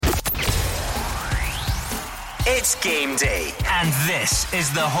It's game day, and this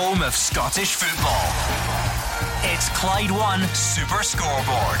is the home of Scottish football. It's Clyde 1 Super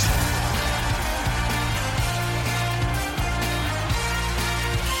Scoreboard.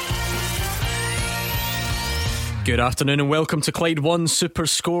 Good afternoon and welcome to Clyde 1 Super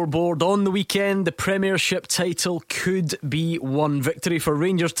Scoreboard. On the weekend, the Premiership title could be won. Victory for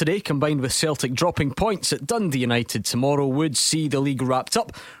Rangers today, combined with Celtic dropping points at Dundee United tomorrow, would see the league wrapped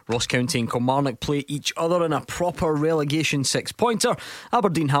up. Ross County and Kilmarnock play each other in a proper relegation six-pointer.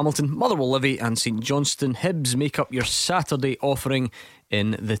 Aberdeen, Hamilton, Motherwell, Livy and St Johnstone Hibs make up your Saturday offering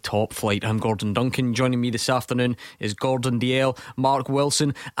in the top flight. I'm Gordon Duncan. Joining me this afternoon is Gordon Dalziel, Mark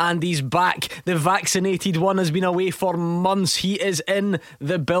Wilson, and he's back. The vaccinated one has been away for months. He is in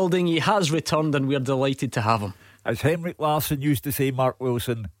the building. He has returned and we're delighted to have him. As Henrik Larsson used to say, Mark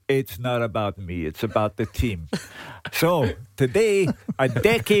Wilson, it's not about me, it's about the team. So, today, a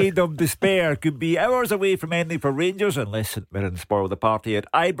decade of despair could be hours away from ending for Rangers, unless St Mirren spoil the party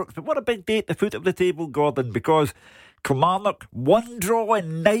at Ibrox. But what a big day at the foot of the table, Gordon, because Kilmarnock, one draw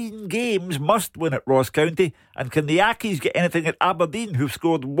in 9 games, must win at Ross County. And can the Ackies get anything at Aberdeen, who've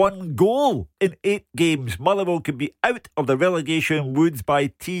scored 1 goal in 8 games? Motherwell could be out of the relegation woods by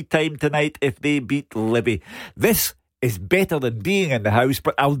tea time tonight if they beat Livy. This is better than being in the house,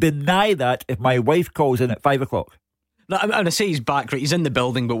 but I'll deny that if my wife calls in at 5 o'clock. I'm going to say he's back, right? He's in the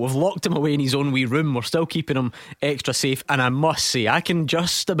building, but we've locked him away in his own wee room. We're still keeping him extra safe. And I must say, I can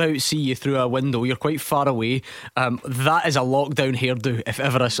just about see you through a window. You're quite far away. That is a lockdown hairdo, if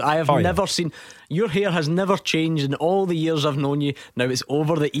ever. I have never seen. Your hair has never changed in all the years I've known you. Now it's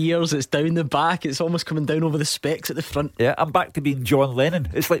over the ears, it's down the back, it's almost coming down over the specs at the front. Yeah, I'm back to being John Lennon.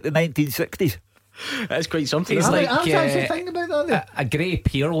 It's like the 1960s. That's quite something. He's like I was actually thinking about that. a grey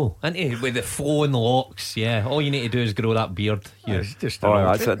Pirlo, isn't he? With the flowing locks. Yeah, all you need to do is grow that beard.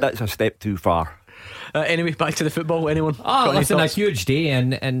 That's a step too far. Anyway, back to the football. Anyone? Listen, a huge day,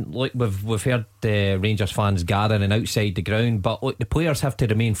 and look, we've heard Rangers fans gathering outside the ground, but look, the players have to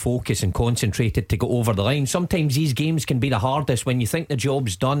remain focused and concentrated to go over the line. Sometimes these games can be the hardest when you think the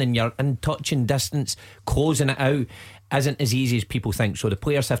job's done and you're in touching distance. Closing it out isn't as easy as people think, so the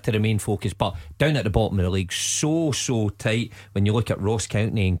players have to remain focused. But down at the bottom of the league, so tight. When you look at Ross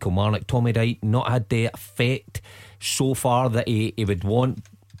County and Kilmarnock, Tommy Wright not had the effect so far that he would want.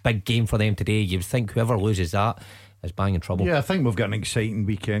 Big game for them today. You'd think whoever loses that is bang in trouble. Yeah, I think we've got an exciting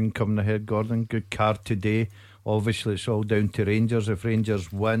weekend coming ahead, Gordon. Good card today. Obviously it's all down to Rangers. If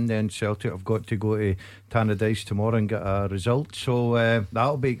Rangers win, then Celtic have got to go to Tannadice tomorrow and get a result, so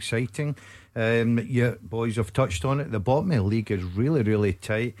that'll be exciting. You boys have touched on it. The bottom of the league is really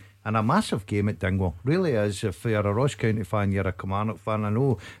tight, and a massive game at Dingwall. Really is. If you're a Ross County fan, you're a Kilmarnock fan. I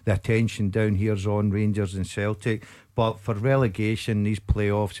know the attention down here's on Rangers and Celtic, but for relegation, these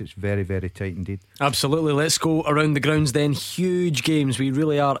playoffs, it's very tight indeed. Absolutely. Let's go around the grounds then. Huge games. We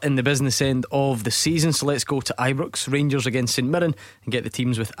really are in the business end of the season. So let's go to Ibrox, Rangers against St Mirren, and get the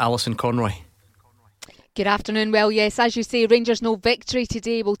teams with Alison Conroy. Good afternoon. Well, yes, as you say, Rangers' no victory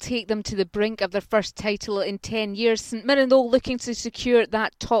today will take them to the brink of their first title in 10 years. St Mirren, though, looking to secure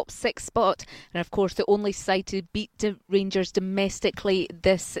that top 6 spot, and of course the only side to beat the Rangers domestically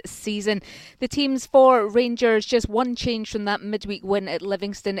this season. The teams for Rangers, just one change from that midweek win at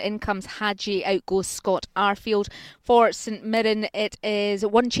Livingston. In comes Hadji, out goes Scott Arfield. For St Mirren, it is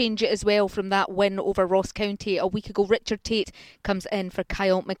one change as well from that win over Ross County a week ago. Richard Tate comes in for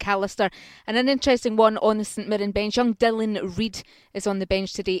Kyle McAllister. And an interesting one on the St Mirren bench. Young Dylan Reid is on the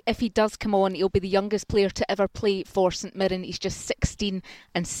bench today. If he does come on, he'll be the youngest player to ever play for St Mirren. He's just 16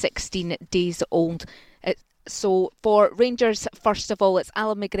 days old. So for Rangers, first of all, it's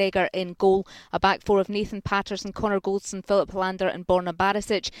Alan McGregor in goal. A back four of Nathan Patterson, Connor Goldson, Philip Lander and Borna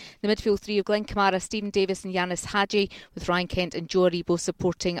Barisic. The midfield three of Glenn Kamara, Stephen Davis and Yanis Hadji, with Ryan Kent and Joe Aribo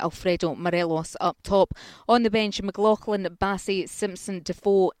supporting Alfredo Morelos up top. On the bench, McLaughlin, Bassey, Simpson,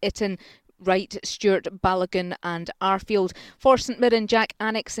 Defoe, Itten, Wright, Stewart, Balogun and Arfield. For St Mirren, Jack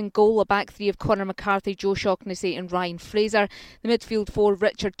Annex in goal. A back three of Conor McCarthy, Joe Shaughnessy and Ryan Fraser. The midfield four,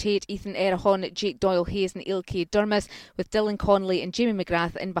 Richard Tate, Ethan Erahon, Jake Doyle Hayes and Ilkay Durmus, with Dylan Connolly and Jamie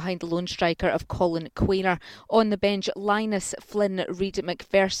McGrath in behind the lone striker of Colin Quainer. On the bench, Linus, Flynn, Reid,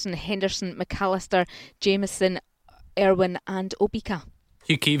 McPherson, Henderson, McAllister, Jameson, Irwin and Obika.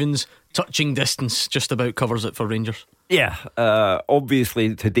 Hugh Keevins, touching distance, just about covers it for Rangers. Yeah,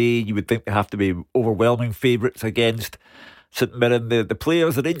 obviously today you would think they have to be overwhelming favourites against St Mirren. The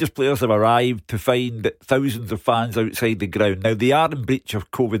players, the Rangers players, have arrived to find thousands of fans outside the ground. Now they are in breach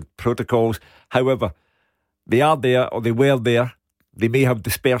of COVID protocols. However, they are there, or they were there. They may have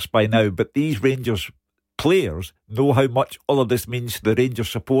dispersed by now, but these Rangers players know how much all of this means to the Rangers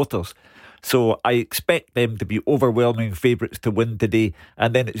supporters. So I expect them to be overwhelming favourites to win today,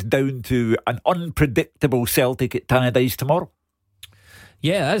 and then it's down to an unpredictable Celtic at Tannadice tomorrow.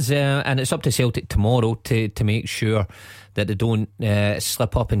 Yeah, it is, and it's up to Celtic tomorrow to make sure that they don't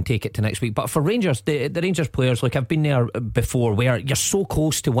slip up and take it to next week. But for Rangers, the Rangers players, like I've been there before, where you're so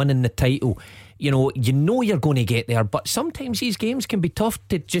close to winning the title, you know you're going to get there, but sometimes these games can be tough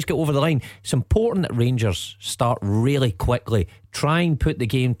to just get over the line. It's important that Rangers start really quickly, try and put the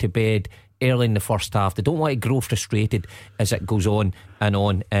game to bed early in the first half. They don't want to grow frustrated as it goes on and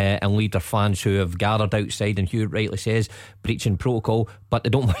leave their fans who have gathered outside, and Hugh rightly says, breaching protocol, but they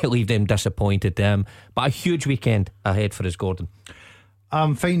don't want to leave them disappointed. But a huge weekend ahead for us, Gordon.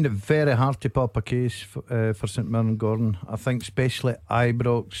 I'm finding it very hard to put up a case for St Mirren, Gordon. I think especially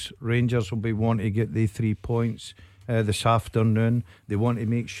Ibrox, Rangers will be wanting to get the 3 points this afternoon. They want to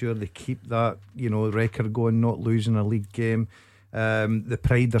make sure they keep that record going, not losing a league game. They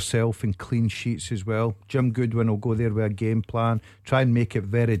pride themselves in clean sheets as well. Jim Goodwin will go there with a game plan, try and make it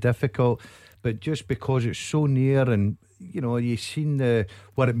very difficult, but just because it's so near, and you've seen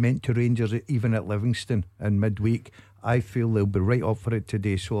what it meant to Rangers even at Livingston in midweek, I feel they'll be right up for it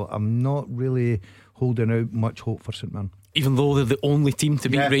today. So I'm not really holding out much hope for St Mirren, even though they're the only team to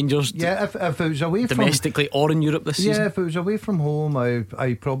beat Rangers. Yeah, if it was away domestically or in Europe this season. Yeah, if it was away from home,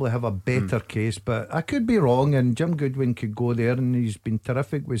 I probably have a better case, but I could be wrong, and Jim Goodwin could go there, and he's been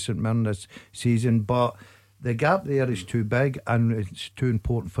terrific with St Mirren this season, but the gap there is too big and it's too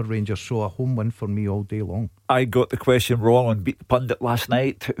important for Rangers. So a home win for me all day long. I got the question wrong on Beat the Pundit last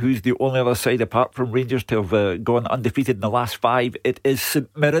night. Who's the only other side apart from Rangers to have gone undefeated in the last 5? It is St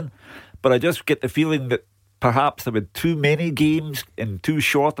Mirren, but I just get the feeling that perhaps there were too many games in too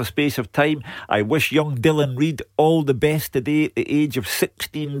short a space of time. I wish young Dylan Reid all the best today at the age of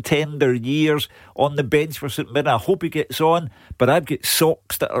 16 tender years on the bench for St Mirren. I hope he gets on, but I've got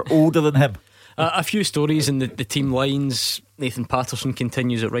socks that are older than him. A few stories in the team lines. Nathan Patterson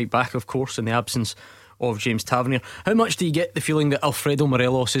continues at right back, of course, in the absence of James Tavernier. How much do you get the feeling that Alfredo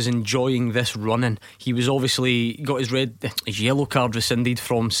Morelos is enjoying this run-in? He was obviously got his yellow card rescinded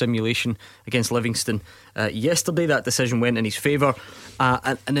from simulation against Livingston yesterday. That decision went in his favour,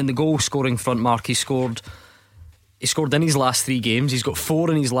 and in the goal scoring front, Mark, he scored in his last 3 games. He's got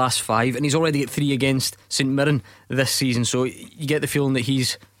 4 in his last 5, and he's already at 3 against St Mirren this season. So you get the feeling that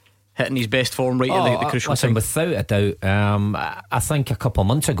he's hitting his best form right at the crucial time. Without a doubt. I think a couple of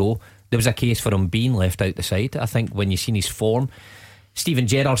months ago there was a case for him being left out the side. I think when you've seen his form, Stephen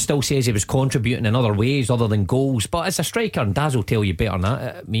Gerrard still says he was contributing in other ways other than goals, but as a striker, and Daz will tell you better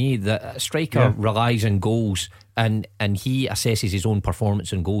than me, that a striker relies on goals, and he assesses his own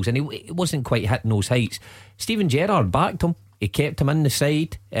performance in goals, and he wasn't quite hitting those heights. Stephen Gerrard backed him. He kept him in the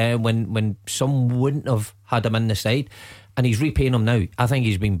side when some wouldn't have had him in the side, and he's repaying him now. I think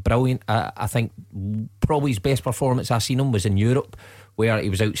he's been brilliant. I think probably his best performance I've seen him was in Europe, where he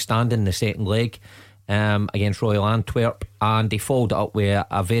was outstanding in the second leg against Royal Antwerp, and he followed it up with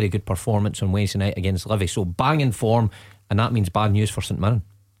a very good performance on Wednesday night against Livy. So banging form, and that means bad news for St Mirren.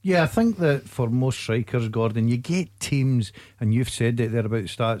 Yeah, I think that for most strikers, Gordon, you get teams, and you've said it there about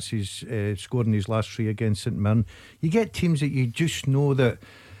stats, he's scoring his last 3 against St Mirren. You get teams that you just know that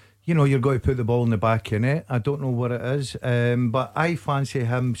you're going to put the ball in the back of your net. I don't know what it is, but I fancy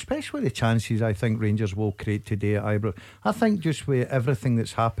him, especially the chances I think Rangers will create today at Ibrox. I think just with everything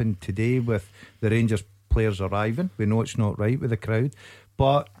that's happened today with the Rangers players arriving, we know it's not right with the crowd,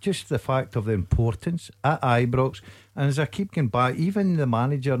 but just the fact of the importance at Ibrox. And as I keep going back, even the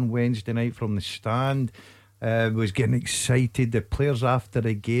manager on Wednesday night from the stand was getting excited. The players after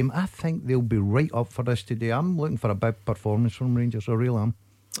the game, I think they'll be right up for this today. I'm looking for a big performance from Rangers, I really am.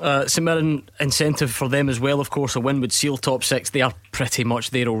 St Mirren, incentive for them as well, of course. A win would seal top 6. They are pretty much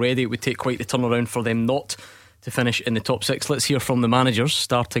there already. It would take quite the turnaround for them not to finish in the top 6. Let's hear from the managers,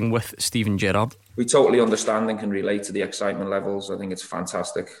 starting with Stephen Gerrard. We totally understand and can relate to the excitement levels. I think it's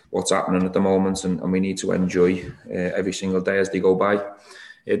fantastic what's happening at the moment, and we need to enjoy every single day as they go by.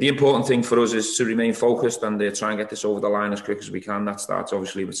 The important thing for us is to remain focused and try and get this over the line as quick as we can. That starts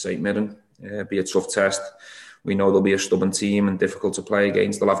obviously with St Mirren. Be a tough test. We know they'll be a stubborn team and difficult to play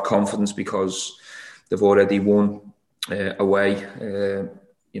against. They'll have confidence because they've already won away,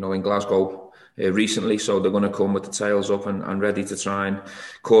 in Glasgow recently. So they're going to come with the tails up and ready to try and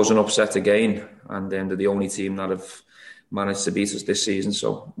cause an upset again. And then they're the only team that have managed to beat us this season.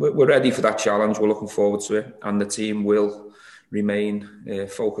 So we're ready for that challenge. We're looking forward to it. And the team will remain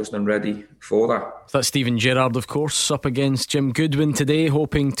focused and ready for that. That's Stephen Gerrard, of course, up against Jim Goodwin today,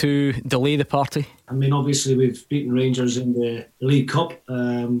 hoping to delay the party. I mean, obviously we've beaten Rangers in the League Cup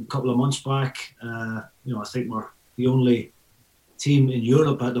a couple of months back. I think we're the only team in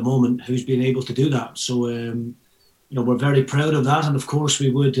Europe at the moment who's been able to do that. So, we're very proud of that. And of course, we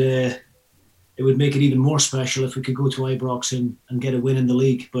would. It would make it even more special if we could go to Ibrox and get a win in the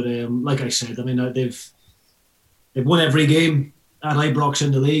league. But like I said, I mean, they've won every game at Ibrox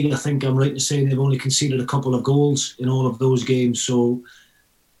in the league. I think I'm right in saying they've only conceded a couple of goals in all of those games. So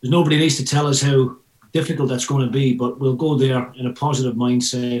there's nobody needs to tell us how difficult that's going to be. But we'll go there in a positive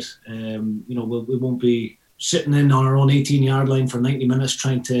mindset. We won't be sitting in on our own 18-yard line for 90 minutes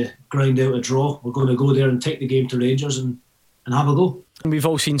trying to grind out a draw. We're going to go there and take the game to Rangers and have a go. We've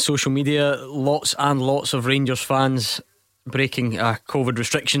all seen social media, lots and lots of Rangers fans breaking COVID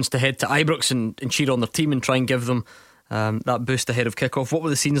restrictions to head to Ibrox and cheer on their team and try and give them that boost ahead of kick-off. What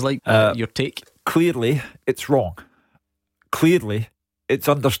were the scenes like? Your take? Clearly it's wrong. Clearly it's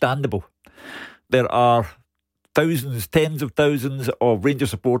understandable. There are thousands, tens of thousands of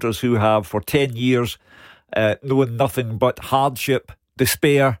Rangers supporters who have for 10 years known nothing but hardship,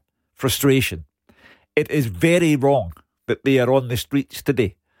 despair, frustration. It is very wrong that they are on the streets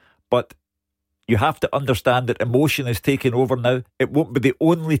today, but you have to understand that emotion is taking over now. It won't be the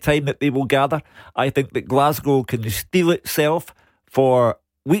only time that they will gather. I think that Glasgow can steel itself for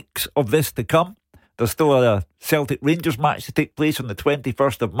weeks of this to come. There's still a Celtic Rangers match to take place on the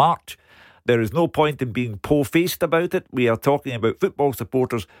 21st of March. There is no point in being po-faced about it. We are talking about football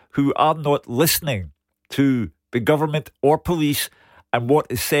supporters who are not listening to the government or police and what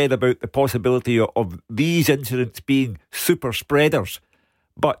is said about the possibility of these incidents being super spreaders.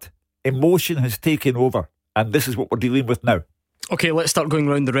 But emotion has taken over, and this is what we're dealing with now. OK, let's start going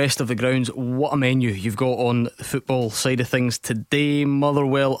round the rest of the grounds. What a menu you've got on the football side of things today.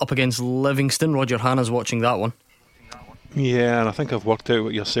 Motherwell up against Livingston. Roger Hanna's watching that one. Yeah, and I think I've worked out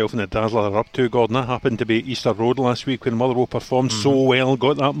what yourself and the Dazzler are up to, Gordon. That happened to be Easter Road last week when Motherwell performed so well,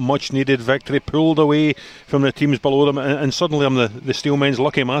 got that much needed victory, pulled away from the teams below them, and suddenly I'm the Steelmen's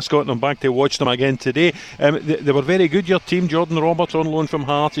lucky mascot and I'm back to watch them again today. They were very good, your team. Jordan Roberts on loan from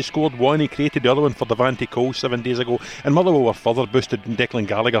Hearts, he scored one, he created the other one for Devante Cole 7 days ago, and Motherwell were further boosted when Declan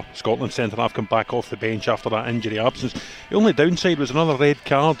Gallagher, Scotland centre-half, come back off the bench after that injury absence. The only downside was another red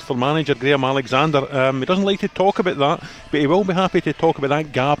card for manager Graham Alexander. He doesn't like to talk about that, but he will be happy to talk about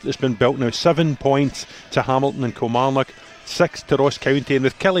that gap that's been built now. 7 points to Hamilton and Kilmarnock, 6 to Ross County, and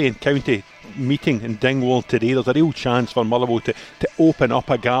with Killie and County meeting in Dingwall today, there's a real chance for Motherwell to open up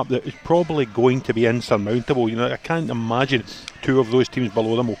a gap that is probably going to be insurmountable. I can't imagine two of those teams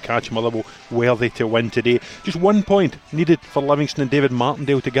below them will catch Motherwell were they to win today. Just 1 point needed for Livingston and David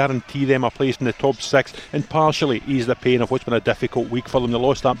Martindale to guarantee them a place in the top 6 and partially ease the pain of what's been a difficult week for them. They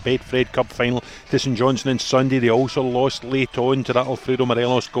lost that Betfred Cup final to St Johnstone on Sunday. They also lost late on to that Alfredo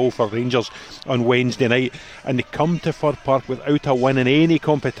Morelos goal for Rangers on Wednesday night, and they come to Fir Park without a win in any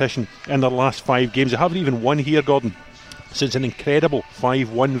competition in their last 5 games. They haven't even won here, Gordon, since an incredible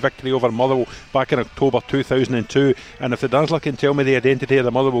 5-1 victory over Motherwell back in October 2002. And if the Dazzler can tell me the identity of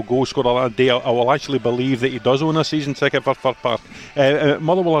the Motherwell goal scorer that day, I will actually believe that he does own a season ticket for Fir Park.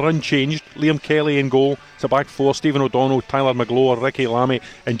 Motherwell are unchanged. Liam Kelly in goal. It's a back four: Stephen O'Donnell, Tyler McGlower, Ricky Lamy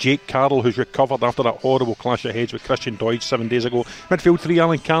and Jake Carroll, who's recovered after that horrible clash of heads with Christian Deutsch 7 days ago. Midfield 3: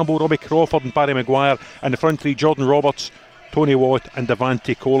 Alan Campbell, Robbie Crawford and Barry Maguire. And the front 3: Jordan Roberts, Tony Watt and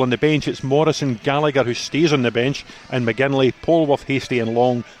Devante Cole. On the bench it's Morrison, Gallagher, who stays on the bench, and McGinley, Polworth, Hasty and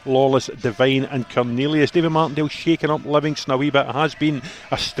Long, Lawless, Devine and Cornelius. David Martindale shaking up Livingston a wee bit. It has been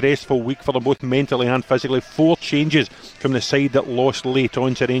a stressful week for them both mentally and physically. 4 changes from the side that lost late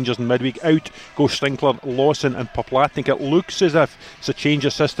on to Rangers in midweek. Out go Stinkler, Lawson and Poplatnik. It looks as if it's a change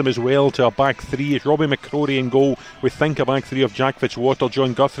of system as well to a back 3. It's Robbie McCrory in goal. We think a back 3 of Jack Fitzwater,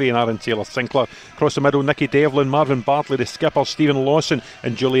 John Guthrie and Aaron Taylor Sinclair. Across the middle, Nicky Devlin, Marvin Bartley, the skipper, Stephen Lawson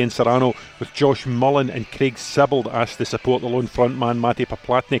and Julian Serrano, with Josh Mullen and Craig Sibbald asked to support the lone frontman Matty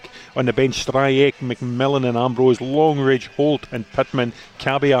Poplatnik. On the bench, Stryek, McMillan and Ambrose, Longridge, Holt and Pittman,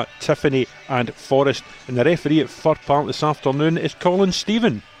 Cabia, Tiffany and Forrest. And the referee at Fir Park this afternoon is Colin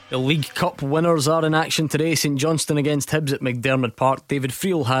Stephen. The League Cup winners are in action today. St Johnstone against Hibs at McDermott Park. David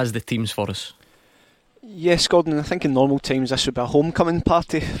Friel has the teams for us. Yes, Gordon, I think in normal times this would be a homecoming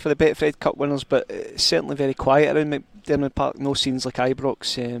party for the Betfred Cup winners, but it's certainly very quiet around McDermott Park. No scenes like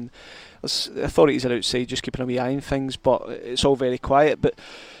Ibrox. The authorities are outside just keeping a wee eye on things, but it's all very quiet. But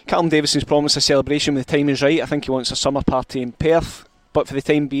Callum Davison's promised a celebration when the time is right. I think he wants a summer party in Perth, but for the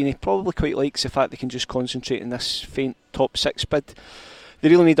time being he probably quite likes the fact they can just concentrate on this faint top 6 bid. They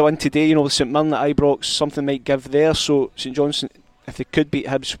really need a win today. With St Mirren at Ibrox, something might give there, so St Johnstone, if they could beat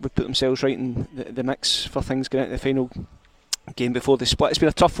Hibs, would put themselves right in the mix for things going into the final game before the split. It's been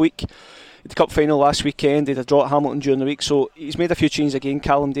a tough week. the cup final last weekend. He had a draw at Hamilton during the week, so he's made a few changes again.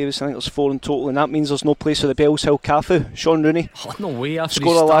 Callum Davis, I think there's 4 in total, and that means there's no place for the Bells Hill Cafu. Sean Rooney, no way, after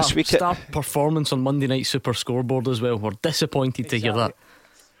scorer last week, star performance on Monday night Super Scoreboard as well. We're disappointed to hear that.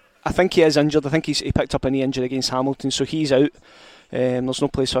 I think he is injured. I think he picked up a knee injury against Hamilton, so he's out. There's no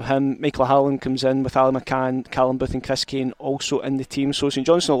place for him. Michael Hallam comes in with Ali McCann, Callum Booth and Chris Kane also in the team. So St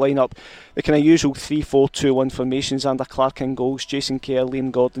Johnstone will line up the kind of usual 3-4-2-1 formations. Xander Clark in goals, Jason Kerr, Liam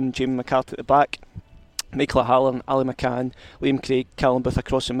Gordon, Jamie McCarthy at the back, Michael Hallam, Ali McCann, Liam Craig, Callum Booth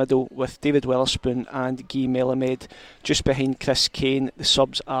across the middle, with David Weatherspoon and Guy Melamed just behind Chris Kane. The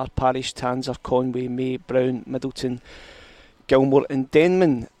subs are Parish, Tanser, Conway, May, Brown, Middleton, Gilmore and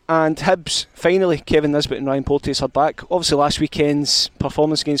Denman. And Hibs, finally, Kevin Nisbet and Ryan Porteous are back. Obviously last weekend's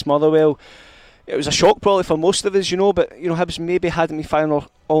performance against Motherwell, it was a shock probably for most of us, but Hibs maybe hadn't been firing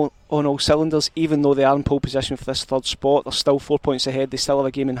on all cylinders, even though they are in pole position for this third spot. They're still 4 points ahead, they still have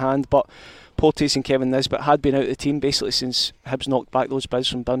a game in hand, but Porteous and Kevin Nisbet had been out of the team basically since Hibs knocked back those bids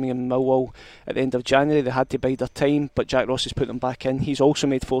from Birmingham and Millwall at the end of January. They had to bide their time, but Jack Ross has put them back in. He's also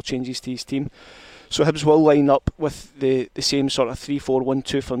made 4 changes to his team. So Hibs will line up with the same sort of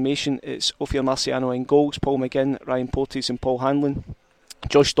 3-4-1-2 formation. It's Ophir Marciano in goals, Paul McGinn, Ryan Porteous and Paul Hanlon.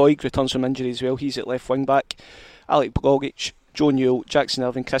 Josh Doig returns from injury as well, he's at left wing back. Alec Bogovic, Joe Newell, Jackson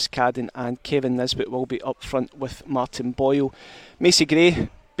Irving, Chris Cadden and Kevin Nisbet will be up front with Martin Boyle. Macy Gray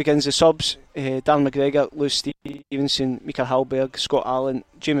begins the subs. Dan McGregor, Lewis Stevenson, Mika Hallberg, Scott Allen,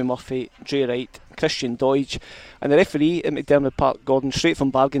 Jamie Murphy, Dre Wright, Christian Doidge, and the referee at McDermott Park, Gordon, straight from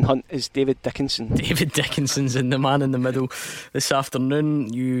Bargain Hunt, is David Dickinson. David Dickinson's in the man in the middle this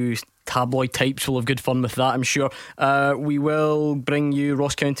afternoon. You tabloid types will have good fun with that, I'm sure. We will bring you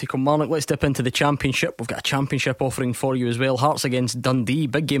Ross County Kilmarnock. Let's dip into the Championship. We've got a Championship offering for you as well. Hearts against Dundee,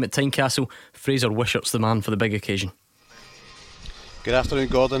 big game at Tynecastle. Fraser Wishart's the man for the big occasion. Good afternoon,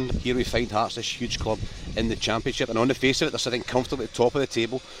 Gordon. Here we find Hearts, this huge club in the Championship, and on the face of it, they're sitting comfortably at the top of the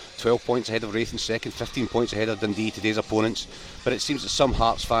table, 12 points ahead of Wraith in second, 15 points ahead of Dundee, today's opponents. But it seems that some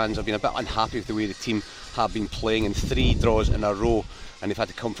Hearts fans have been a bit unhappy with the way the team have been playing in 3 draws in a row, and they've had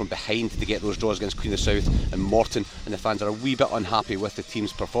to come from behind to get those draws against Queen of the South and Morton, and the fans are a wee bit unhappy with the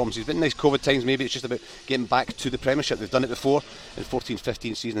team's performances. But in nice COVID times, maybe it's just about getting back to the Premiership. They've done it before in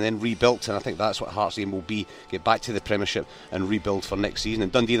 14-15 season and then rebuilt, and I think that's what Hearts' aim will be, get back to the Premiership and rebuild for next season.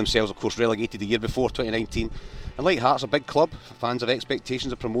 And Dundee themselves, of course, relegated the year before, 2019, and like Hearts, a big club, fans have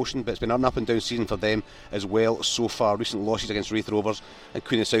expectations of promotion, but it's been an up and down season for them as well so far. Recent losses against Wraith Rovers and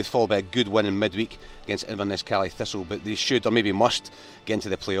Queen of the South, followed by a good win in midweek against Inverness Cally Thistle, but they should or maybe must get into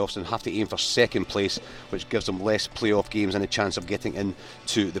the playoffs and have to aim for second place, which gives them less playoff games and a chance of getting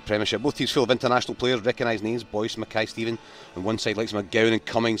into the Premiership. Both teams full of international players, recognised names, Boyce, Mackay, Stephen on one side, likes McGowan and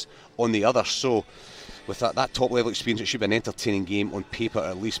Cummings on the other. So with that top level experience, it should be an entertaining game on paper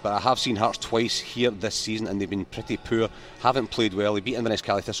at least. But I have seen Hearts twice here this season and they've been pretty poor, haven't played well. They beat Inverness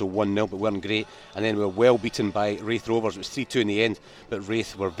Cally Thistle 1-0 but weren't great, and then were well beaten by Wraith Rovers. It was 3-2 in the end, but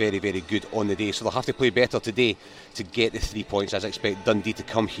Wraith were very, very good on the day, so they'll have to play better today to get the 3 points, as I expect Dundee to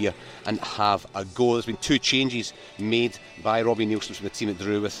come here and have a go. There's been 2 changes made by Robbie Nielsen from the team at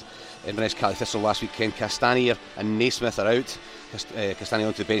Drew with Inverness Cally Thistle last weekend. Castanier and Naismith are out. Castanier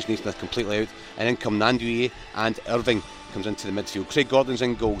onto the bench, Naismith completely out, and in come Nanduye and Irving comes into the midfield. Craig Gordon's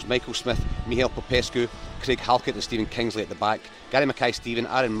in goals, Michael Smith, Michael Popescu, Craig Halkett and Stephen Kingsley at the back, Gary Mackay-Stephen,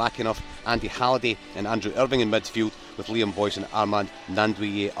 Aaron McAnuff, Andy Halliday and Andrew Irving in midfield, with Liam Boyce and Armand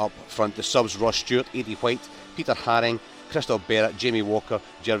Nanduye up front. The subs: Ross Stewart, Eddie White, Peter Haring, Christophe Barrett, Jamie Walker,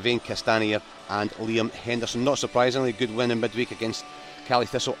 Gervain Castanier and Liam Henderson. Not surprisingly, good win in midweek against Cally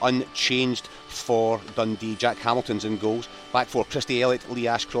Thistle, unchanged for Dundee. Jack Hamilton's in goals. Back four: Christy Elliott, Lee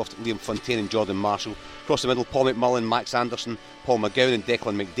Ashcroft, Liam Fontaine and Jordan Marshall. Across the middle: Paul McMullen, Max Anderson, Paul McGowan and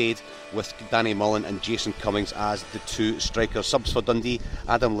Declan McDade, with Danny Mullen and Jason Cummings as the 2 strikers. Subs for Dundee: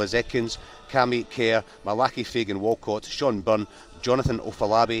 Adam Lezekins, Cammy Kerr, Malaki Fagan Walcott, Sean Byrne, Jonathan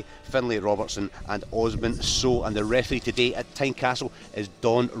Ofalabi, Finlay Robertson and Osmond So. And the referee today at Tynecastle is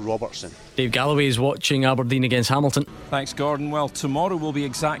Don Robertson. Dave Galloway is watching Aberdeen against Hamilton. Thanks, Gordon. Well, tomorrow will be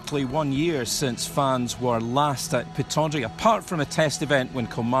exactly 1 year since fans were last at Pittodrie, apart from a test event when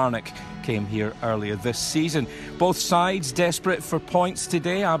Kilmarnock came here earlier this season. Both sides desperate for points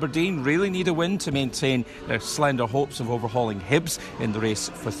today. Aberdeen really need a win to maintain their slender hopes of overhauling Hibs in the race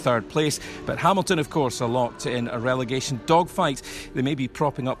for third place. But Hamilton, of course, are locked in a relegation dogfight. They may be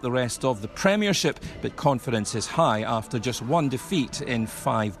propping up the rest of the Premiership, but confidence is high after just 1 defeat in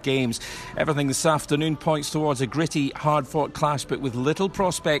 5 games. Everything this afternoon points towards a gritty, hard-fought clash, but with little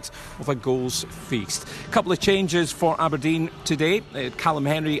prospect of a goals feast. A couple of changes for Aberdeen today. Callum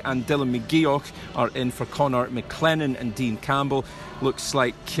Henry and Dylan McGeoch are in for Connor McLennan and Dean Campbell. Looks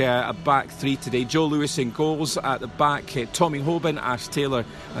like a back three today. Joe Lewis in goals. At the back, Tommy Hoban, Ash Taylor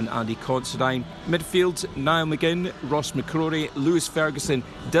and Andy Considine. Midfield, Niall McGinn, Ross McCrory, Lewis Ferguson,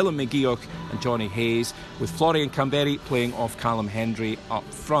 Dylan McGeoch and Johnny Hayes, with Florian Camberry playing off Callum Hendry up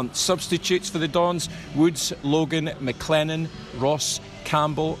front. Substitutes for the Dons: Woods, Logan, McLennan, Ross,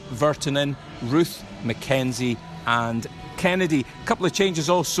 Campbell, Vertonen, Ruth, McKenzie and Kennedy. A couple of changes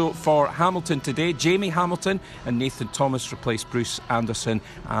also for Hamilton today. Jamie Hamilton and Nathan Thomas replace Bruce Anderson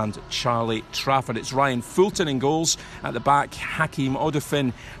and Charlie Trafford. It's Ryan Fulton in goals. At the back, Hakeem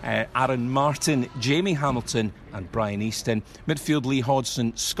Odofin, Aaron Martin, Jamie Hamilton and Brian Easton. Midfield, Lee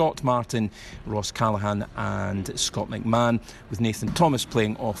Hodgson, Scott Martin, Ross Callaghan and Scott McMahon, with Nathan Thomas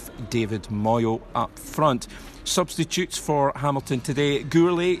playing off David Moyo up front. Substitutes for Hamilton today: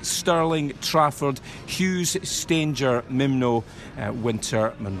 Gourlay, Sterling, Trafford, Hughes, Stanger, Mimno,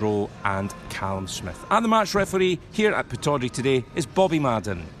 Winter, Monroe and Callum Smith. And the match referee here at Pittodrie today is Bobby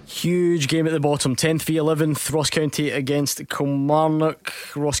Madden. Huge game at the bottom. 10th v 11th, Ross County against Kilmarnock.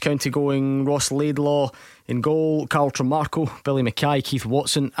 Ross County going Ross Laidlaw in goal, Carl Tremarco, Billy Mackay, Keith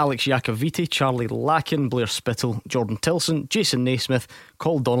Watson, Alex Iacoviti, Charlie Lacken, Blair Spittle, Jordan Tilson, Jason Naismith,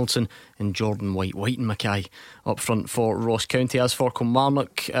 Cole Donaldson and Jordan White. White and Mackay up front for Ross County. As for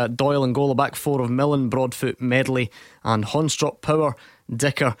Kilmarnock, Doyle and goal, a back four of Millen, Broadfoot, Medley and Honstrop. Power,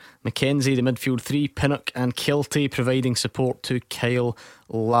 Dicker, Mackenzie, the midfield three, Pinnock and Kilty providing support to Kyle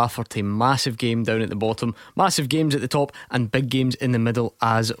Lafferty. Massive game down at the bottom, massive games at the top and big games in the middle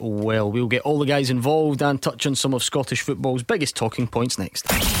as well. We'll get all the guys involved and touch on some of Scottish football's biggest talking points next.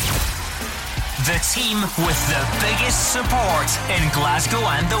 The team with the biggest support in Glasgow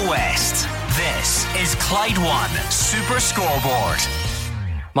and the West. This is Clyde One Super Scoreboard.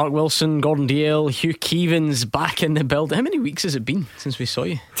 Mark Wilson, Gordon Dalziel, Hugh Keevins back in the building. How many weeks has it been since we saw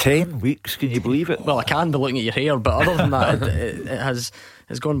you? 10 weeks, can you believe it? Well, I can be looking at your hair, but other than that, it has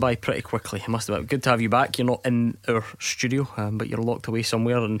gone by pretty quickly. I must admit, good to have you back. You're not in our studio, but you're locked away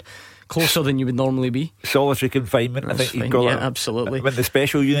somewhere and closer than you would normally be. Solitary confinement. That's I think you've fine. got Yeah, absolutely. I'm in the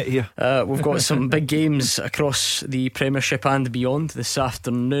special unit here. We've got some big games across the Premiership and beyond this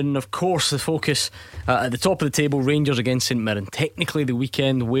afternoon. Of course, the focus at the top of the table, Rangers against St Mirren. Technically the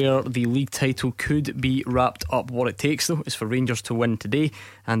weekend where the league title could be wrapped up. What it takes though is for Rangers to win today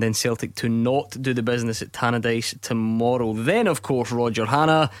and then Celtic to not do the business at Tannadice tomorrow. Then of course Roger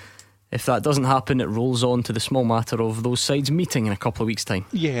Hannah, if that doesn't happen, it rolls on to the small matter of those sides meeting in a couple of weeks' time.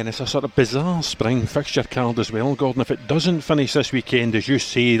 Yeah, and it's a sort of bizarre spring fixture card as well, Gordon. If it doesn't finish this weekend, as you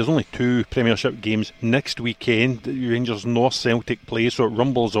say, there's only 2 Premiership games next weekend. Rangers North Celtic play, so it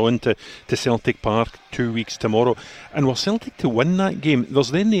rumbles on to Celtic Park 2 weeks tomorrow. And were Celtic to win that game,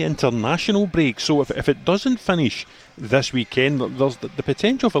 there's then the international break. So if it doesn't finish this weekend, there's the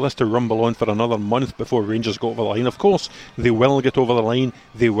potential for this to rumble on for another month before Rangers go over the line. Of course, they will get over the line,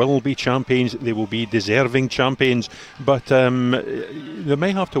 they will be champions, they will be deserving champions, but they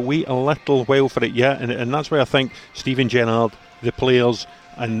may have to wait a little while for it yet, and that's why I think Steven Gerrard, the players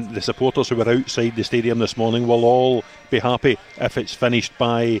and the supporters who were outside the stadium this morning will all be happy if it's finished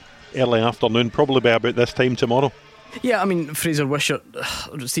by early afternoon, probably by about this time tomorrow. Yeah, I mean, Fraser Wishart,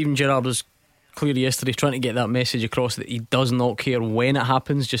 Steven Gerrard was clear yesterday trying to get that message across that he does not care when it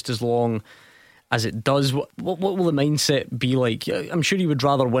happens, just as long as it does. What will the mindset be like? I'm sure you would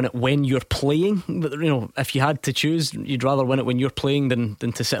rather win it when you're playing, but you know, if you had to choose, you'd rather win it when you're playing than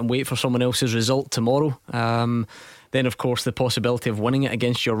to sit and wait for someone else's result tomorrow. Then of course the possibility of winning it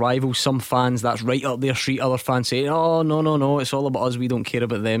against your rivals. Some fans, that's right up their street. Other fans say, oh no, it's all about us, we don't care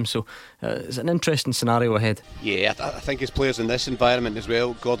about them. So it's an interesting scenario ahead. Yeah, I think as players in this environment as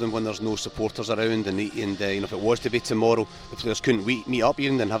well, Gordon, when there's no supporters around and you know, if it was to be tomorrow, the players couldn't meet up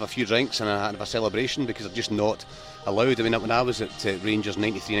even and have a few drinks and have a celebration because they're just not allowed. I mean, when I was at Rangers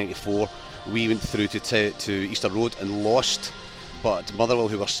 93-94, we went through to Easter Road and lost, but Motherwell,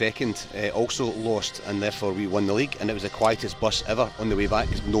 who were second, also lost, and therefore we won the league, and it was the quietest bus ever on the way back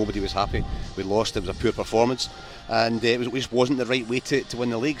because nobody was happy. We lost, it was a poor performance, and it just wasn't the right way to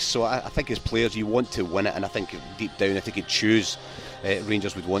win the league. So I think as players you want to win it, and I think deep down if they could choose,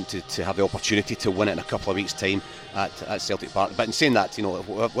 Rangers would want to have the opportunity to win it in a couple of weeks' time at Celtic Park. But in saying that, you know,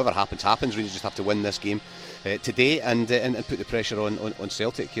 whatever happens, Rangers just have to win this game today and put the pressure on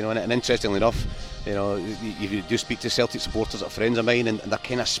Celtic, you know. And interestingly enough, you know, you do speak to Celtic supporters that are friends of mine, and they're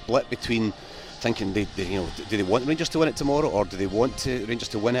kind of split between thinking, do they want Rangers to win it tomorrow, or do they want Rangers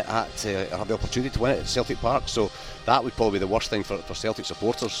to win it or have the opportunity to win it at Celtic Park? So that would probably be the worst thing for Celtic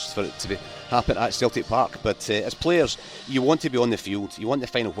supporters, for it to happen at Celtic Park. But as players, you want to be on the field, you want the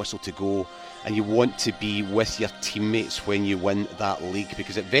final whistle to go, and you want to be with your teammates when you win that league,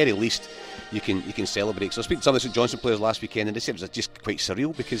 because at very least you can celebrate. So I was speaking to some of the St Johnstone players last weekend, and they said it was just quite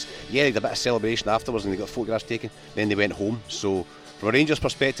surreal, because they had a bit of celebration afterwards and they got photographs taken, then they went home. So from a Rangers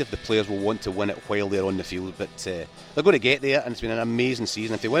perspective, the players will want to win it while they're on the field, but they're going to get there, and it's been an amazing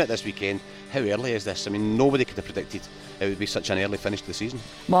season. If they win it this weekend, how early is this? I mean, nobody could have predicted it would be such an early finish to the season.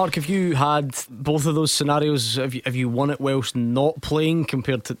 Mark, have you had both of those scenarios? Have you won it whilst not playing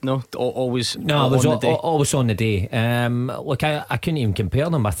compared to always? No, it was always on the day. Look, I couldn't even compare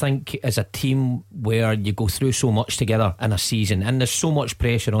them. I think as a team where you go through so much together in a season, and there's so much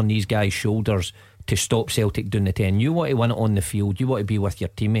pressure on these guys' shoulders to stop Celtic doing the 10. You want to win it on the field, you want to be with your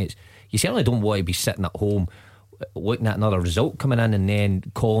teammates. You certainly don't want to be sitting at home looking at another result coming in and then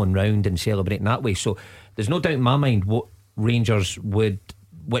calling round and celebrating that way. So there's no doubt in my mind what Rangers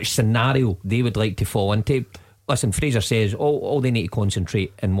which scenario they would like to fall into. Listen, Fraser says all they need to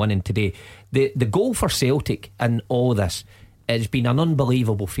concentrate in winning today. The goal for Celtic in all this has been an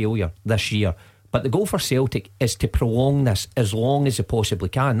unbelievable failure this year, but the goal for Celtic is to prolong this as long as they possibly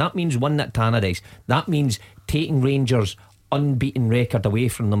can. That means winning at Tannadice. That means taking Rangers' unbeaten record away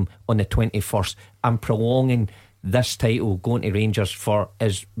from them on the 21st and prolonging this title, going to Rangers for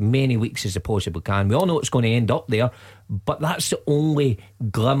as many weeks as they possibly can. We all know it's going to end up there, but that's the only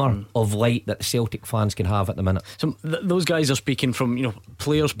glimmer of light that the Celtic fans can have at the minute. So those guys are speaking from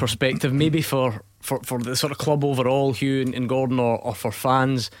players' perspective. Maybe for the sort of club overall, Hugh and Gordon, or for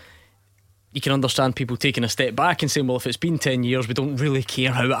fans, you can understand people taking a step back and saying, well, if it's been 10 years, we don't really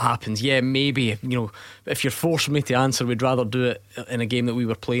care how it happens. Yeah, maybe, if you're forcing me to answer, we'd rather do it in a game that we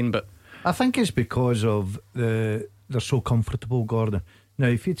were playing. But I think it's because of they're so comfortable, Gordon. Now,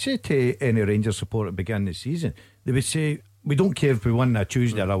 if you'd say to any Rangers supporter at the beginning of the season, they would say, we don't care if we win a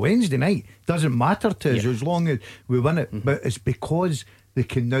Tuesday or a Wednesday night, doesn't matter to us as long as we win it. But it's because they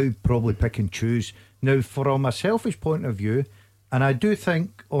can now probably pick and choose. Now, from a selfish point of view, and I do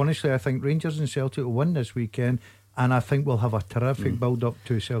think, honestly, I think Rangers and Celtic will win this weekend, and I think we'll have a terrific build up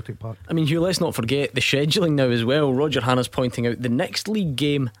to Celtic Park. I mean, Hugh, let's not forget the scheduling now as well. Roger Hanna's pointing out the next league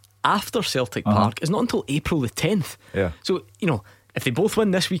game after Celtic Park is not until April the 10th. Yeah. So, if they both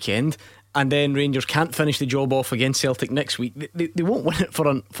win this weekend and then Rangers can't finish the job off against Celtic next week, they won't win it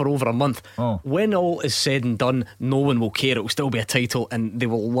for over a month. When all is said and done, no one will care. It will still be a title and they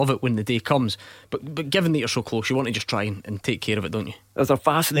will love it when the day comes. But given that you're so close, you want to just try and take care of it, don't you? There's a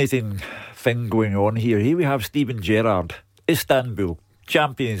fascinating thing going on here. Here we have Steven Gerrard, Istanbul,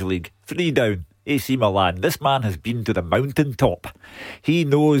 Champions League, 3 down, AC Milan. This man has been to the mountaintop. He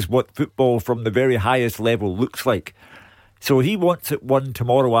knows what football from the very highest level looks like. So he wants it won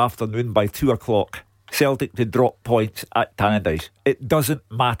tomorrow afternoon by 2 o'clock. Celtic to drop points at Tannadice. It doesn't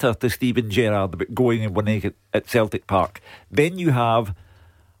matter to Steven Gerrard about going and winning it at Celtic Park. Then you have,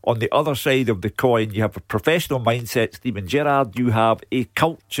 on the other side of the coin, you have a professional mindset, Steven Gerrard. You have a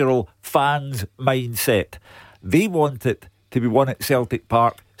cultural fans mindset. They want it to be won at Celtic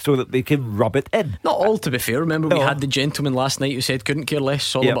Park so that they can rub it in. Not all, to be fair. Remember, we had the gentleman last night who said couldn't care less.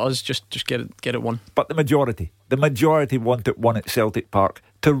 It's all about us. Just get it won. But the majority want it won at Celtic Park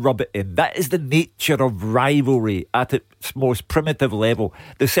to rub it in. That is the nature of rivalry at its most primitive level.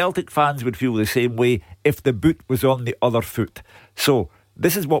 The Celtic fans would feel the same way if the boot was on the other foot. So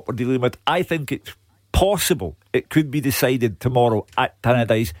this is what we're dealing with. I think it's possible it could be decided tomorrow at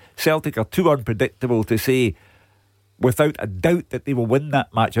Tannadice. Celtic are too unpredictable to say without a doubt that they will win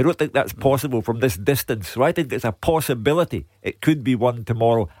that match. I don't think that's possible from this distance. So I think it's a possibility it could be won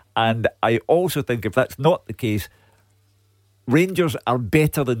tomorrow. And I also think if that's not the case, Rangers are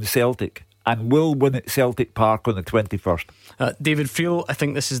better than Celtic and will win at Celtic Park on the 21st. David Friel, I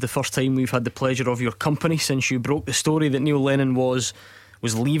think this is the first time we've had the pleasure of your company since you broke the story that Neil Lennon was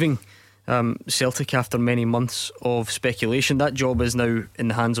leaving Celtic after many months of speculation. That job is now in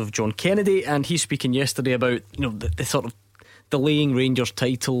the hands of John Kennedy, and he's speaking yesterday about the sort of delaying Rangers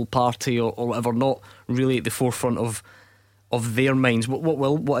title party or whatever, not really at the forefront of their minds.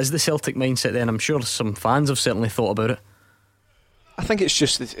 What is the Celtic mindset then? I'm sure some fans have certainly thought about it. I think it's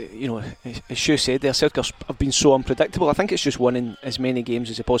just that, as you said there, Celtic have been so unpredictable. I think it's just winning as many games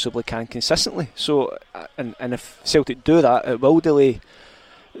as they possibly can consistently. So, and if Celtic do that, it will delay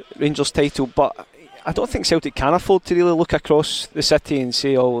Rangers title. But I don't think Celtic can afford to really look across the city and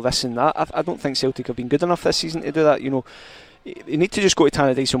say, oh, this and that. I don't think Celtic have been good enough this season to do that. you need to just go to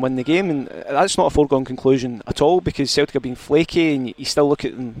Tannadice and win the game, and that's not a foregone conclusion at all, because Celtic have been flaky, and you still look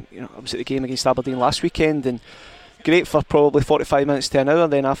at them. I was at the game against Aberdeen last weekend, and great for probably 45 minutes to an hour,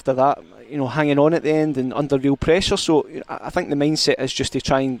 then after that, hanging on at the end and under real pressure. So I think the mindset is just to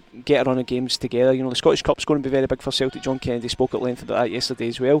try and get a run of games together. The Scottish Cup's going to be very big for Celtic. John Kennedy spoke at length about that yesterday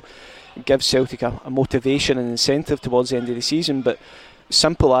as well. It gives Celtic a motivation and incentive towards the end of the season, but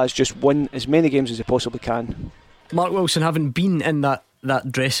simple as just win as many games as they possibly can. Mark Wilson, having been in that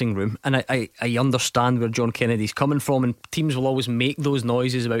dressing room, and I understand where John Kennedy's coming from, and teams will always make those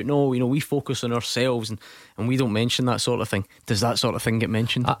noises about we focus on ourselves and we don't mention that sort of thing. Does that sort of thing get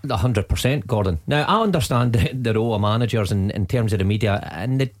mentioned? 100%, Gordon. Now I understand the role of managers in terms of the media,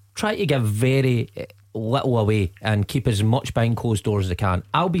 and they try to give very little away and keep as much behind closed doors as they can.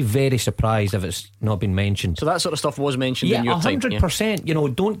 I'll be very surprised if it's not been mentioned. So that sort of stuff was mentioned in your time?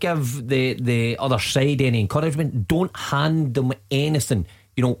 100%. Don't give the other side any encouragement. Don't hand them anything.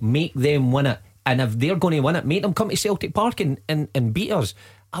 Make them win it, and if they're going to win it, make them come to Celtic Park and beat us.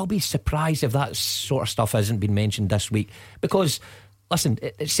 I'll be surprised if that sort of stuff hasn't been mentioned this week, because listen,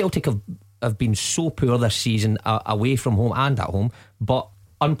 Celtic have been so poor this season, away from home and at home, but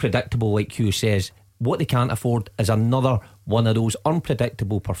unpredictable, like Hugh says. What they can't afford is another one of those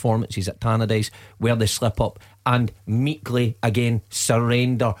unpredictable performances at Tannadice where they slip up and meekly again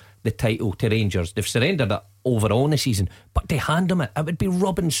surrender the title to Rangers. They've surrendered it overall in the season, but to hand them it would be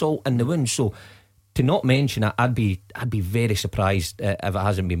rubbing salt in the wound. So to not mention it, I'd be very surprised if it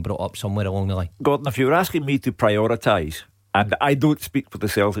hasn't been brought up somewhere along the line. Gordon, if you were asking me to prioritise, and I don't speak for the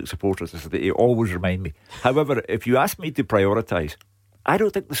Celtic supporters, they always remind me. However, if you ask me to prioritise, I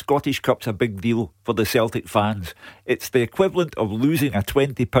don't think the Scottish Cup's a big deal for the Celtic fans. It's the equivalent of losing a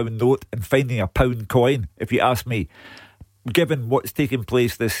 £20 note and finding a £1 coin, if you ask me, given what's taken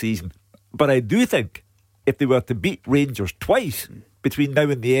place this season. But I do think if they were to beat Rangers twice between now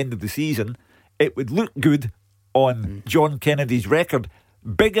and the end of the season, it would look good on John Kennedy's record,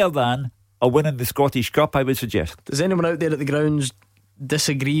 bigger than a win in the Scottish Cup, I would suggest. Does anyone out there at the grounds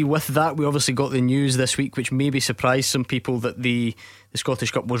disagree with that? We obviously got the news this week which maybe surprised some people that the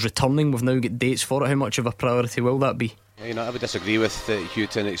Scottish Cup was returning. We've now got dates for it. How much of a priority will that be? I would disagree with Hugh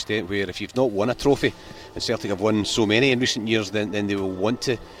to an extent, where if you've not won a trophy, and Celtic have won so many in recent years, then they will want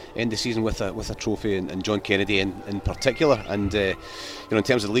to end the season with a trophy, and John Kennedy in particular. And in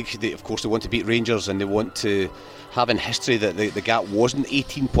terms of the league, of course they want to beat Rangers, and they want to have in history that the gap wasn't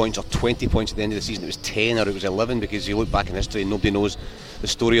 18 points or 20 points at the end of the season. It was 10 or it was 11, because you look back in history and nobody knows the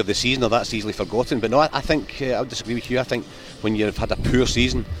story of the season, or that's easily forgotten. But no, I think I would disagree with you. I think when you've had a poor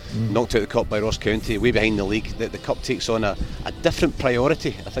season, knocked out the Cup by Ross County, way behind the league, the Cup takes on a different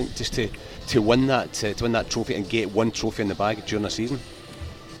priority. I think just to win that trophy and get one trophy in the bag during a season.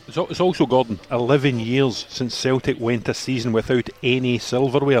 It's also, Gordon, 11 years since Celtic went a season without any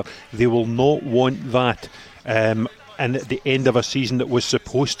silverware. They will not want that. And at the end of a season that was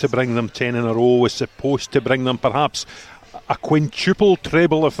supposed to bring them 10 in a row, was supposed to bring them perhaps a quintuple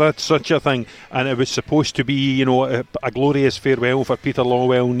treble, if that's such a thing, and it was supposed to be a glorious farewell for Peter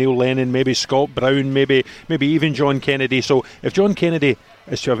Lawwell, Neil Lennon, maybe Scott Brown, maybe even John Kennedy. So if John Kennedy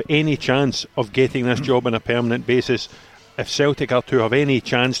is to have any chance of getting this job on a permanent basis, if Celtic are to have any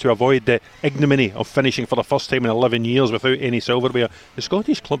chance to avoid the ignominy of finishing for the first time in 11 years without any silverware, the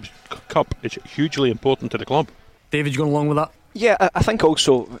Scottish Cup is hugely important to the club. David, you going along with that? Yeah, I think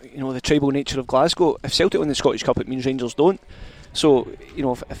also, the tribal nature of Glasgow. If Celtic win the Scottish Cup, it means Rangers don't. So,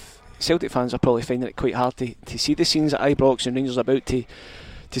 if Celtic fans are probably finding it quite hard to see the scenes at Ibrox and Rangers are about to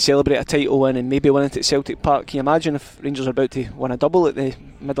celebrate a title win and maybe win it at Celtic Park. Can you imagine if Rangers are about to win a double at the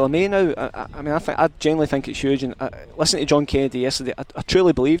middle of May now? I genuinely think it's huge. And listening to John Kennedy yesterday, I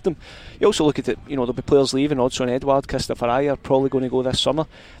truly believed him. You also look at it, there'll be players leaving. Odson Edouard, Christopher Ayer probably going to go this summer.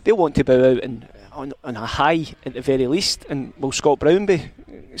 They'll want to bow out on a high at the very least. And will Scott Brown be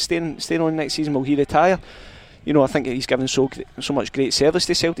staying on next season? Will he retire? I think he's given so much great service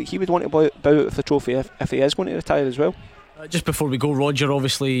to Celtic. He would want to bow out with the trophy if he is going to retire as well. Just before we go, Roger,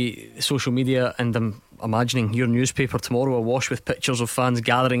 obviously social media, and I'm imagining your newspaper tomorrow awash with pictures of fans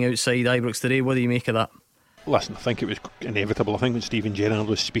gathering outside Ibrox today. What do you make of that? Listen, I think it was inevitable. I think when Stephen Gerrard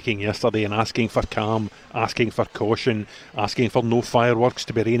was speaking yesterday and asking for calm, asking for caution, asking for no fireworks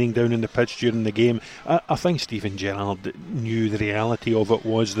to be raining down in the pitch during the game, I think Stephen Gerrard knew the reality of it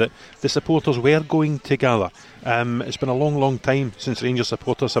was that the supporters were going to gather. It's been a long time since Rangers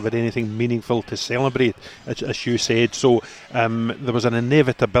supporters have had anything meaningful to celebrate, as you said. So there was an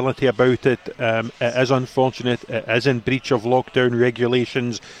inevitability about it. It is unfortunate. It is in breach of lockdown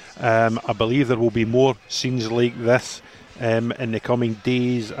regulations. I believe there will be more scenes like this in the coming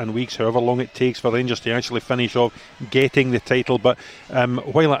days and weeks, however long it takes for Rangers to actually finish off getting the title. But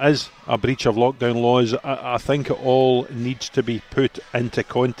while it is a breach of lockdown laws, I think it all needs to be put into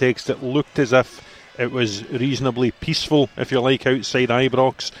context. It looked as if it was reasonably peaceful, if you like, outside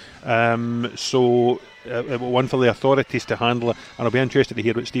Ibrox. So one for the authorities to handle it, and I'll be interested to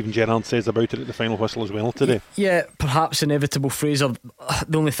hear what Stephen Gerrard says about it at the final whistle as well today. Yeah, perhaps inevitable, Fraser.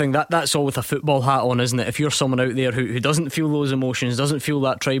 The only thing that's all with a football hat on, isn't it? If you're someone out there who doesn't feel those emotions, doesn't feel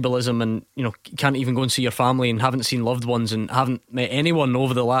that tribalism, and can't even go and see your family and haven't seen loved ones and haven't met anyone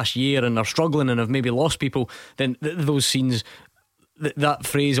over the last year and are struggling and have maybe lost people, then those scenes, that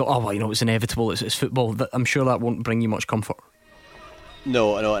phrase, it's inevitable, it's football, I'm sure that won't bring you much comfort.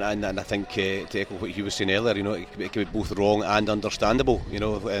 No, and I think to echo what he was saying earlier, it can be both wrong and understandable,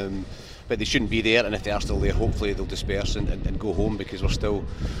 but they shouldn't be there, and if they are still there, hopefully they'll disperse and go home, because we're still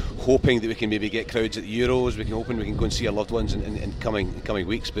hoping that we can maybe get crowds at the Euros. We can go and see our loved ones in coming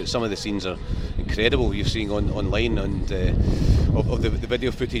weeks. But some of the scenes are incredible. You're seeing online and of the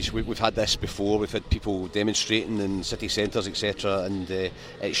video footage. We've had this before. We've had people demonstrating in city centres, etc., and it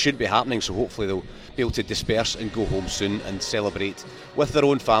should be happening. So hopefully they'll be able to disperse and go home soon and celebrate with their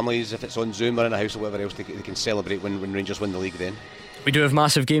own families. If it's on Zoom or in a house or whatever else, they can celebrate when Rangers win the league then. We do have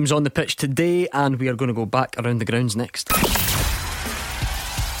massive games on the pitch today, and we are going to go back around the grounds next. The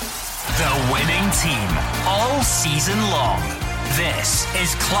winning team all season long. This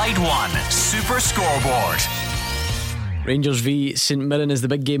is Clyde One Super Scoreboard. Rangers v St Mirren is the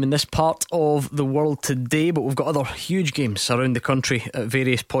big game in this part of the world today, but we've got other huge games around the country at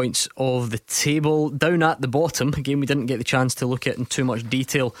various points of the table. Down at the bottom, a game we didn't get the chance to look at in too much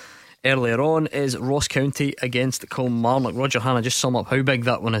detail earlier on, is Ross County against Kilmarnock. Roger Hanna, just sum up how big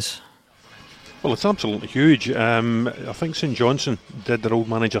that one is. Well, it's absolutely huge. I think St Johnstone did their old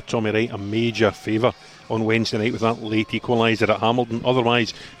manager Tommy Wright a major favour on Wednesday night with that late equaliser at Hamilton.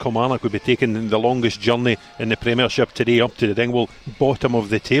 Otherwise, Kilmarnock would be taking the longest journey in the Premiership today up to the Dingwall bottom of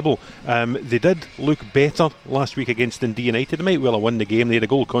the table. They did look better last week against Dundee United. They might well have won the game. They had a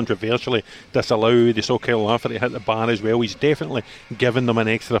goal controversially disallowed. They saw Kyle Lafferty hit the bar as well. He's definitely given them an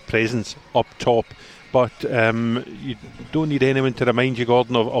extra presence up top. But you don't need anyone to remind you,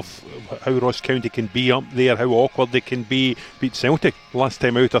 Gordon, of how Ross County can be up there, how awkward they can be. Beat Celtic last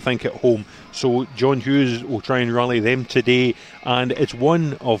time out, I think, at home. So John Hughes will try and rally them today, and it's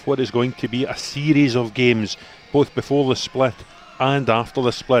one of what is going to be a series of games, both before the split and after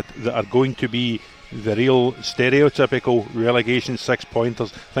the split, that are going to be the real stereotypical relegation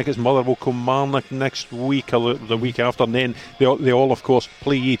 6-pointers. I think it's Motherwell Kilmarnock next week or the week after, and then they all of course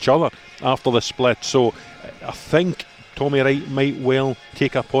play each other after the split. So I think Tommy Wright might well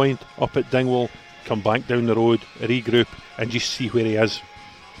take a point up at Dingwall, come back down the road, regroup and just see where he is.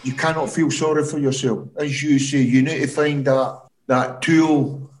 You cannot feel sorry for yourself. As you say, you need to find that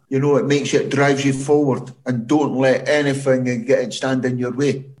tool, it makes you, it drives you forward, and don't let anything stand in your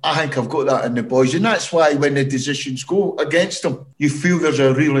way. I think I've got that in the boys, and that's why when the decisions go against them, you feel there's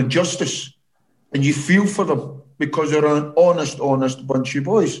a real injustice, and you feel for them because they're an honest bunch of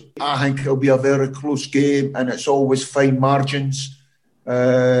boys. I think it'll be a very close game, and it's always fine margins,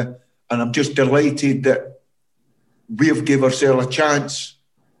 and I'm just delighted that we've given ourselves a chance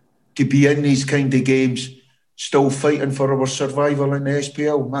to be in these kind of games, still fighting for our survival in the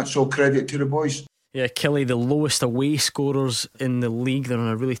SPL. That's all credit to the boys. Yeah, Kelly, the lowest away scorers in the league. They're on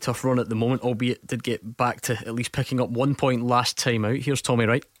a really tough run at the moment, albeit did get back to at least picking up 1 point last time out. Here's Tommy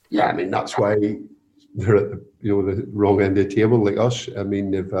Wright. Yeah, I mean, that's why they're at the wrong end of the table like us. I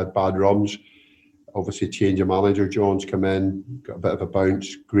mean, they've had bad runs. Obviously, change of manager. John's come in, got a bit of a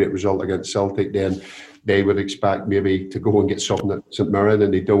bounce. Great result against Celtic. Then they would expect maybe to go and get something at St Mirren,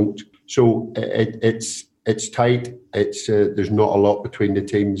 and they don't. So it's tight. There's not a lot between the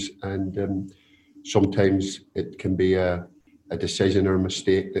teams, and sometimes it can be a decision or a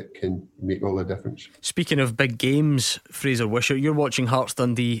mistake that can make all the difference. Speaking of big games, Fraser Wisher, you're watching Hearts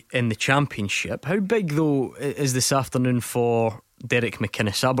Dundee in the Championship. How big, though, is this afternoon for Derek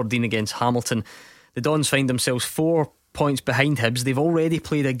McInnes? Aberdeen against Hamilton. The Dons find themselves 4 points behind Hibs. They've already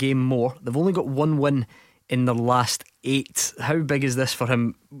played a game more. They've only got 1 win in their last 8. How big is this for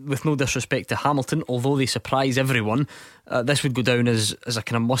him? With no disrespect to Hamilton, although they surprise everyone, this would go down as a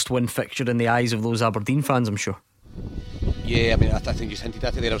kind of must-win fixture in the eyes of those Aberdeen fans, I'm sure. Yeah, I mean, I think you just hinted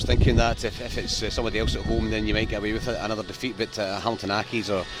at it there. I was thinking that if it's somebody else at home, then you might get away with another defeat. But Hamilton Accies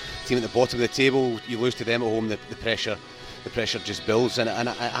or team at the bottom of the table, you lose to them at home, the pressure just builds. And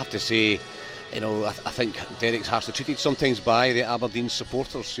I have to say, I think Derek's harshly treated sometimes by the Aberdeen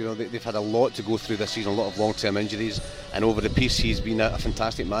supporters. They've had a lot to go through this season, a lot of long-term injuries, and over the piece he's been a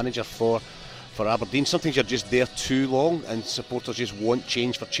fantastic manager for for Aberdeen. Sometimes you're just there too long and supporters just want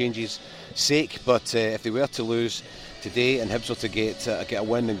change for change's sake, but if they were to lose today and Hibs were to get a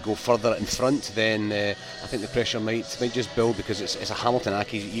win and go further in front, then I think the pressure might just build, because it's a Hamilton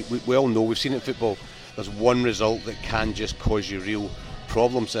Accy. We all know, we've seen it in football, there's one result that can just cause you real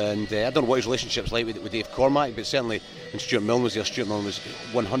problems, and I don't know what his relationship's like with Dave Cormack, but certainly when Stuart Milne was there, Stuart Milne was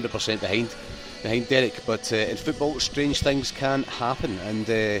 100% behind Derek. But in football, strange things can happen, and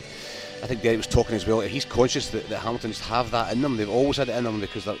I think Derek was talking as well. He's conscious that Hamilton just have that in them. They've always had it in them,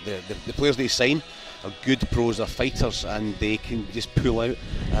 because the players they sign are good pros, they're fighters, and they can just pull out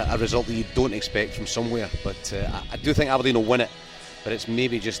a result that you don't expect from somewhere. But I do think Aberdeen will win it, but it's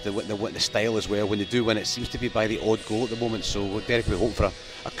maybe just the style as well. When they do win, it seems to be by the odd goal at the moment, so Derek will be hoping for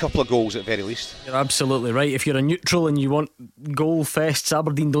a couple of goals at very least. You're absolutely right. If you're a neutral and you want goal fests,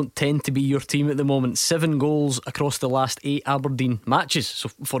 Aberdeen don't tend to be your team at the moment. 7 goals across the last 8 Aberdeen matches, so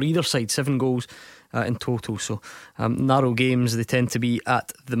for either side, 7 goals in total. So narrow games they tend to be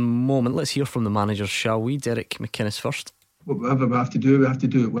at the moment. Let's hear from the managers, shall we? Derek McInnes first. Whatever we have to do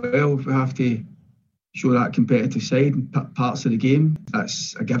it well. We have to show that competitive side in parts of the game.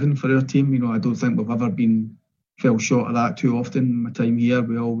 That's a given for our team. I don't think we've ever fell short of that too often in my time here.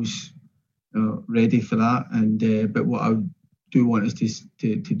 We're always ready for that. And but what I do want us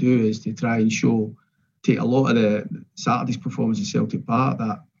to do is to try and take a lot of the Saturday's performance in Celtic Park,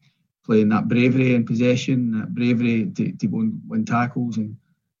 that playing that bravery in possession, that bravery to go and win tackles and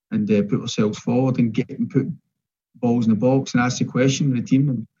put ourselves forward and put balls in the box and ask the question of the team.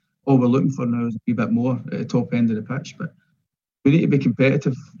 And all we're looking for now is a wee bit more at the top end of the pitch. But we need to be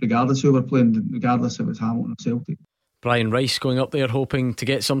competitive regardless who we're playing, regardless if it's Hamilton or Celtic. Brian Rice going up there hoping to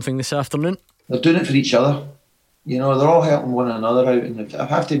get something this afternoon. They're doing it for each other. They're all helping one another out, and if I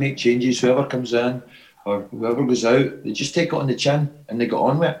have to make changes, whoever comes in or whoever goes out, they just take it on the chin and they get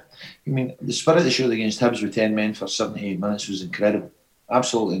on with it. The spirit they showed against Hibs with 10 men for 78 minutes was incredible,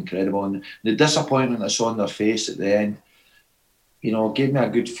 absolutely incredible, and the disappointment I saw on their face at the end, gave me a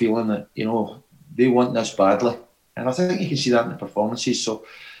good feeling that they want this badly, and I think you can see that in the performances. So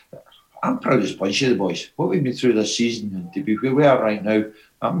I'm proud as bunch of the boys. What we've been through this season, and to be where we are right now,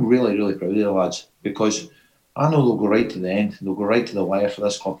 I'm really, really proud of the lads, because I know they'll go right to the end. They'll go right to the wire for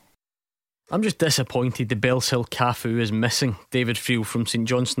this club. I'm just disappointed the Bellshill Cafu is missing. David Friel from St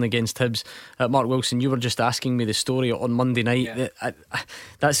Johnstone against Hibs. Mark Wilson, you were just asking me the story on Monday night. Yeah.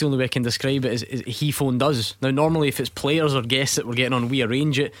 That's the only way I can describe it, is he phoned us. Now normally if it's players or guests that we're getting on, we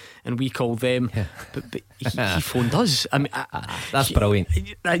arrange it and we call them, but he phoned us. That's brilliant.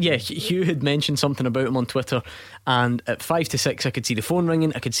 Hugh had mentioned something about him on Twitter, and at 5 to 6 I could see the phone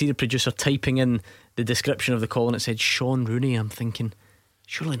ringing. I could see the producer typing in the description of the call, and it said Sean Rooney. I'm thinking,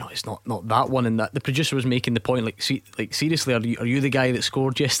 surely not, it's not that one. And that the producer was making the point, like seriously, are you the guy that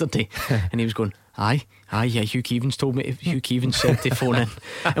scored yesterday? And he was going, aye, yeah, Hugh Keevins told me. Hugh Keevins said to phone in,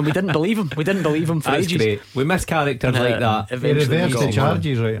 and we didn't believe him for That's ages. Great. We miss characters like that. They reversed the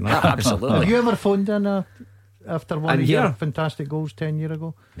charges right now. Absolutely. Have you ever phoned in after one of your fantastic goals 10 years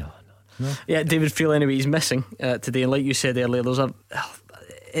ago? No. Yeah, David Friel anyway, he's missing today, and like you said earlier,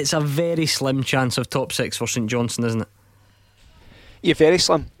 it's a very slim chance of top 6 for St Johnstone, isn't it? Yeah, very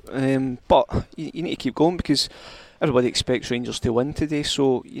slim, but you need to keep going, because everybody expects Rangers to win today,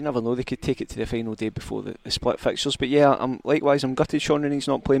 so you never know, they could take it to the final day before the split fixtures. But yeah, I'm gutted Sean Rooney's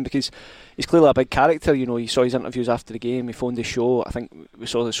not playing, because he's clearly a big character. You saw his interviews after the game, he phoned the show. I think we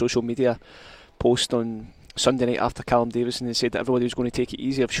saw the social media post on Sunday night after Callum Davidson, and said that everybody was going to take it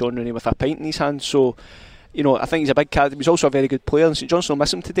easy of Sean Rooney with a pint in his hand. So I think he's a big character. He's also a very good player, and St Johnstone will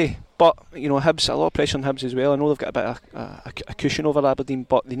miss him today. But Hibs, a lot of pressure on Hibs as well. I know they've got a bit of a cushion over Aberdeen,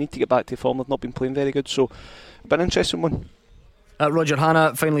 but they need to get back to form. They've not been playing very good, so a bit interesting one. Roger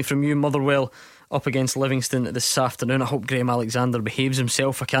Hanna, finally from you. Motherwell up against Livingston this afternoon. I hope Graham Alexander behaves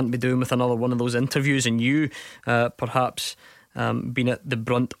himself. I can't be doing with another one of those interviews, and you perhaps been at the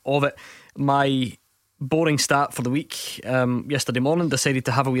brunt of it. My boring stat for the week, yesterday morning, decided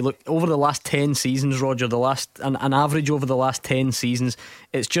to have a wee look over the last 10 seasons, Roger. An average over the last 10 seasons,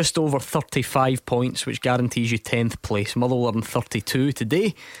 it's just over 35 points, which guarantees you 10th place. Motherwell are on 32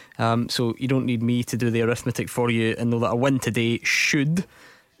 today, so you don't need me to do the arithmetic for you, and know that a win today should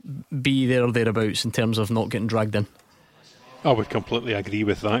be there or thereabouts in terms of not getting dragged in. I would completely agree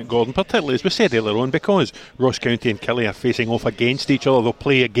with that, Gordon, particularly as we said earlier on, because Ross County and Killie are facing off against each other. They'll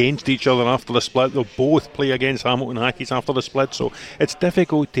play against each other after the split. They'll both play against Hamilton Accies after the split, so it's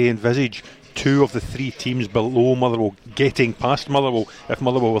difficult to envisage 2 of the 3 teams below Motherwell getting past Motherwell if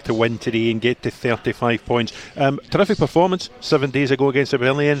Motherwell were to win today and get to 35 points. Terrific performance 7 days ago against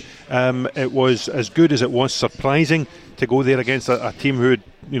Hibernian. It was as good as it was surprising to go there against a team who had,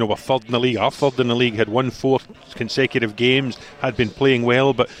 were third in the league, or third in the league, had won 4 consecutive games, had been playing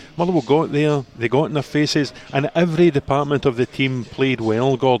well, but Motherwell got there, they got in their faces, and every department of the team played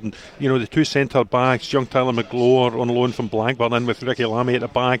well, Gordon. The 2 centre backs, young Tyler McGlower on loan from Blackburn, in with Ricky Lamie at the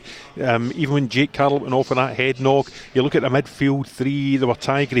back. Even when Jake Carroll went off on that head knock, you look at the midfield 3, there were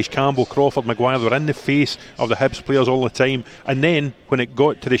Tigrish, Campbell, Crawford, Maguire. They were in the face of the Hibs players all the time, and then when it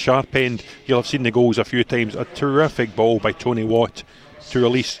got to the sharp end, you'll have seen the goals a few times. A terrific ball by Tony Watt to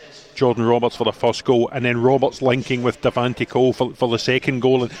release Jordan Roberts for the first goal, and then Roberts linking with Devante Cole for the second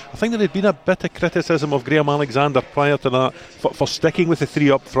goal. And I think there had been a bit of criticism of Graham Alexander prior to that for sticking with the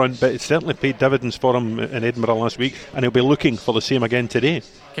 3 up front, but it certainly paid dividends for him in Edinburgh last week, and he'll be looking for the same again today.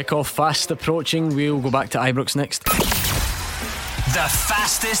 Kick-off fast approaching. We'll go back to Ibrox next. The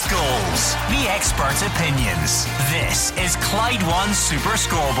fastest goals, the expert opinions. This is Clyde One Super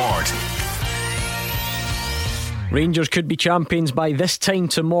Scoreboard. Rangers could be champions by this time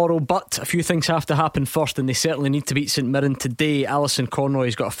tomorrow, but a few things have to happen first, and they certainly need to beat St Mirren today. Alison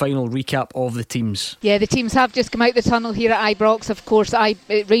Conroy's got a final recap of the teams. Yeah, the teams have just come out the tunnel here at Ibrox. Of course,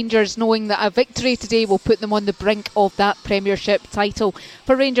 Rangers knowing that a victory today will put them on the brink of that Premiership title.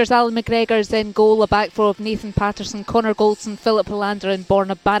 For Rangers, Alan McGregor's in goal, a back four of Nathan Patterson, Connor Goldson, Philip Hollander and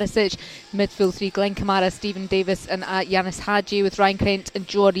Borna Barisic. Midfield 3, Glenn Kamara, Stephen Davis and Yanis Hadji, with Ryan Krent and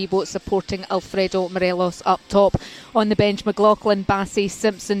Joe Aribo supporting Alfredo Morelos up top. On the bench, McLaughlin, Bassey,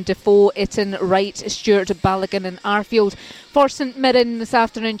 Simpson, Defoe, Itten, Wright, Stewart, Balogun and Arfield. For St Mirren this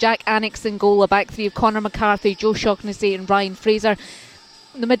afternoon, Jack Annex in goal, a back 3 of Conor McCarthy, Joe Shaughnessy and Ryan Fraser.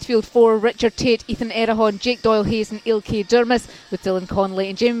 The midfield 4, Richard Tate, Ethan Erahon, Jake Doyle-Hayes and Ilkay Durmus, with Dylan Connolly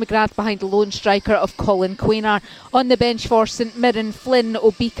and Jamie McGrath behind the lone striker of Colin Quaynor. On the bench for St Mirren, Flynn,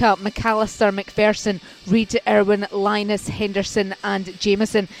 Obika, McAllister, McPherson, Reid, Irwin, Linus, Henderson and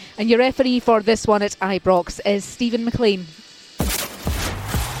Jameson. And your referee for this one at Ibrox is Stephen McLean.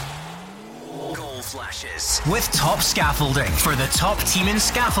 Flashes with Top Scaffolding. For the top team in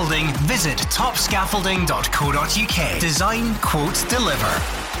scaffolding, visit topscaffolding.co.uk. Design, quote, deliver.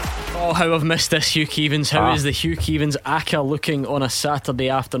 Oh, how I've missed this Hugh Keevins. How is the Hugh Keevins ACCA looking on a Saturday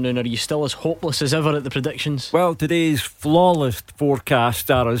afternoon? Are you still as hopeless as ever at the predictions? Well, today's flawless forecasts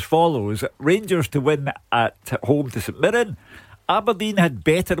are as follows: Rangers to win at home to St Mirren. Aberdeen had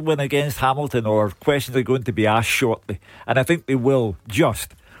better win against Hamilton, or questions are going to be asked shortly, and I think they will.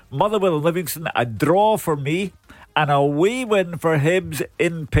 Just Motherwell and Livingston, a draw for me, and a away win for Hibs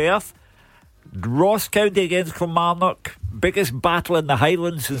in Perth. Ross County against Kilmarnock, biggest battle in the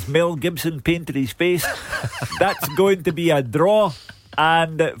Highlands since Mel Gibson painted his face. That's going to be a draw.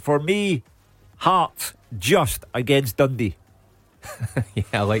 And for me, Hearts just against Dundee. Yeah,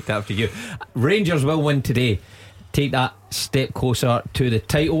 I like that for you. Rangers will win today, take that step closer to the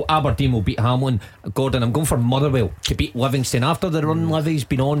title. Aberdeen will beat Hamilton. Gordon, I'm going for Motherwell to beat Livingston. After the run Livy's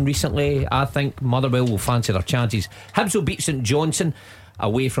been on recently, I think Motherwell will fancy their chances. Hibs will beat St Johnstone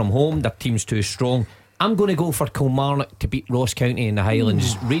away from home. Their team's too strong. I'm going to go for Kilmarnock to beat Ross County in the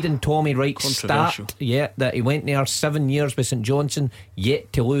Highlands. Reading Tommy Wright's stat, that he went there 7 years with St Johnstone,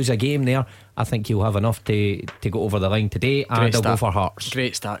 yet to lose a game there. I think he'll have enough to go over the line today. And I'll go for Hearts.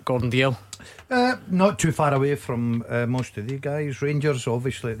 Great start. Gordon Dalziel. Not too far away from most of the guys. Rangers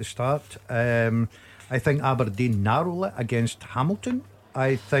obviously at the start. I think Aberdeen narrow it against Hamilton.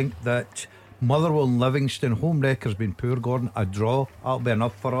 I think that Motherwell and Livingston, home record's been poor, Gordon. A draw, that'll be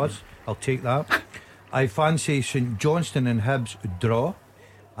enough for us. I'll take that. I fancy St Johnstone and Hibs draw.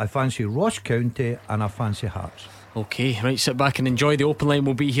 I fancy Ross County, and I fancy Hearts. Okay, right, sit back and enjoy. The open line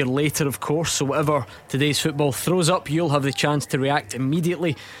will be here later, of course, so whatever today's football throws up, you'll have the chance to react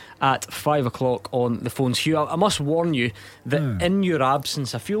immediately at 5 o'clock on the phones. Hugh, I must warn you that in your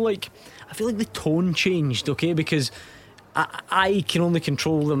absence, I feel like the tone changed, okay, because I can only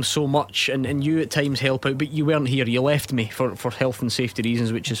control them so much, and you at times help out, but you weren't here. You left me for health and safety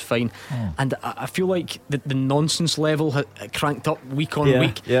reasons, which is fine. And I feel like the nonsense level cranked up week on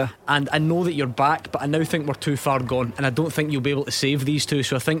week. And I know that you're back, but I now think we're too far gone, and I don't think you'll be able to save these two.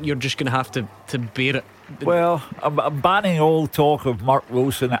 So I think you're just going to have to bear it. Well, I'm banning all talk of Mark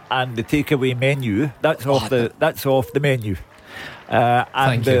Wilson and the takeaway menu. That's off the menu.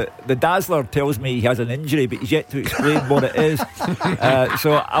 And the Dazzler tells me he has an injury, but he's yet to explain what it is.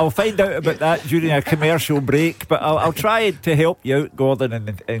 So I'll find out about that during a commercial break. But I'll try to help you out,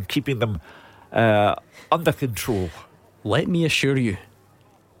 Gordon, in keeping them under control. Let me assure you,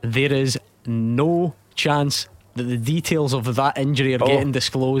 there is no chance that the details of that injury are getting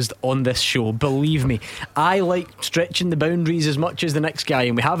disclosed on this show. Believe me, I like stretching the boundaries as much as the next guy,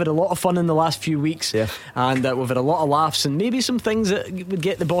 and we have had a lot of fun in the last few weeks. And we've had a lot of laughs and maybe some things that would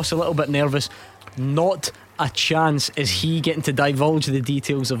get the boss a little bit nervous. Not a chance is he getting to divulge the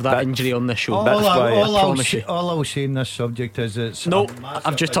details of that injury on this show. All I'll say in this subject is it's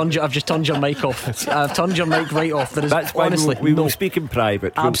I've just turned your mic off. I've turned your mic right off. That's why honestly we will speak in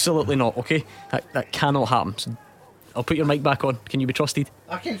private. Absolutely not. Okay, that cannot happen. So I'll put your mic back on. Can you be trusted?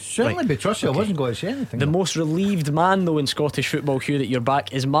 I can certainly be trusted. Okay. I wasn't going to say anything. The most relieved man, though, in Scottish football, Hugh, that you're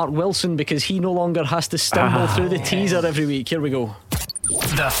back is Mark Wilson, because he no longer has to stumble through the teaser every week. Here we go.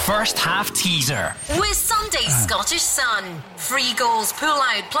 The first half teaser. With Sunday's Scottish Sun. Free goals pull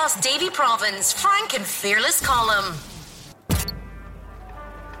out plus Davy Province, Frank and Fearless column.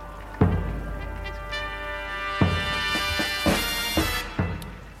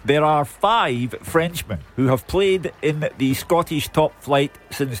 There are 5 Frenchmen who have played in the Scottish top flight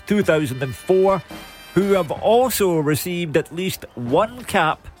since 2004 who have also received at least 1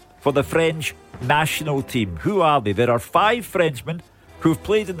 cap for the French national team. Who are they? There are 5 Frenchmen who've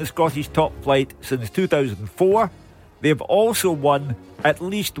played in the Scottish top flight since 2004. They've also won at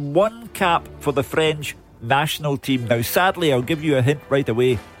least 1 cap for the French national team. Now, sadly, I'll give you a hint right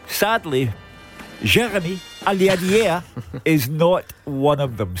away. Sadly, Jérémy Aliadière is not one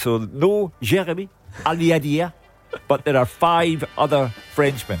of them. So no Jérémy Aliadière, but there are 5 other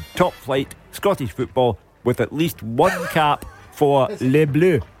Frenchmen, top flight Scottish football, with at least 1 cap for Les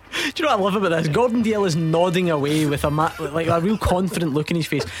Bleus. Do you know what I love about this? Gordon Dalziel is nodding away with like a real confident look in his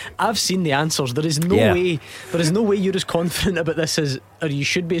face. I've seen the answers. There is no way you're as confident about this or you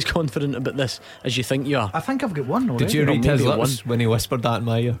should be as confident about this as you think you are. I think I've got one already. Did you read his lips when he whispered that in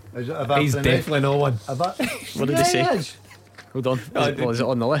my ear? He's definitely no one. What did he say? Hold on. Is it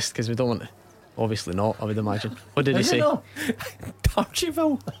on the list? Because we don't want to. Obviously not, I would imagine. What did he say?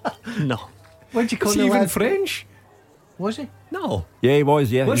 Darcheville? No. What did you call he even French? Was he? No. Yeah, he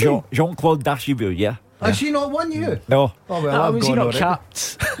was, yeah. Was Jean-Claude Darcheville, yeah. Has he not won you? No. Oh, well, was he not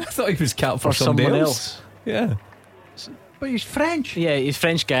capped? I thought he was capped for someone else. Yeah. But he's French. Yeah, he's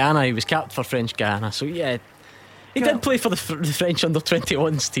French Guyana. He was capped for French Guyana. So, yeah. He did play for the French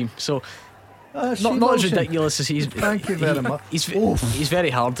under-21s team. So, not as ridiculous as he's. Thank you very much. He's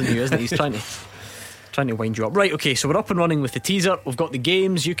very hard on you, isn't he? He's trying to wind you up. Right, okay, so we're up and running with the teaser. We've got the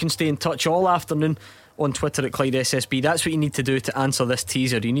games. You can stay in touch all afternoon on Twitter at Clyde SSB. That's what you need to do to answer this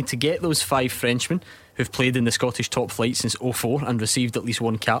teaser. You need to get those 5 Frenchmen who've played in the Scottish top flight since 2004 and received at least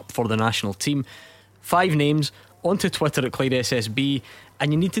 1 cap for the national team. 5 names onto Twitter at Clyde SSB,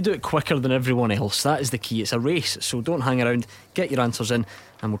 and you need to do it quicker than everyone else. That is the key. It's a race, so don't hang around. Get your answers in,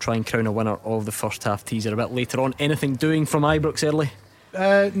 and we'll try and crown a winner of the first half teaser a bit later on. Anything doing from Ibrox early?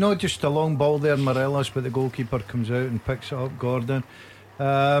 No, just a long ball there, Morelos, but the goalkeeper comes out and picks it up. Gordon.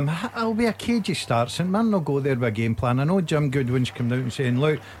 It'll be a cagey start. St Mirren will go there with a game plan. I know Jim Goodwin's come out and saying,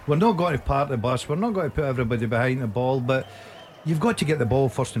 look, we're not going to park the bus, we're not going to put everybody behind the ball, but you've got to get the ball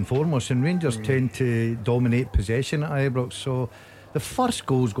first and foremost, and Rangers tend to dominate possession at Ibrox, so the first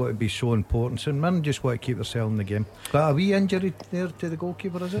goal's got to be so important. St Mirren just want to keep themselves in the game. But a wee injury there to the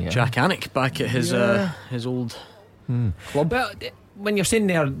goalkeeper, is it? Jack Annick back at his old club. But when you're saying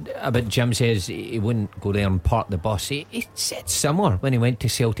there about Jim says he wouldn't go there and park the bus, he said similar when he went to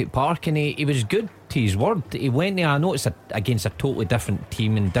Celtic Park, and he was good to his word. He went there, I know it's against a totally different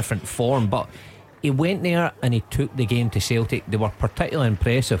team in different form, but he went there and he took the game to Celtic. They were particularly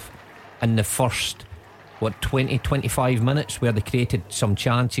impressive in the first 20-25 minutes, where they created some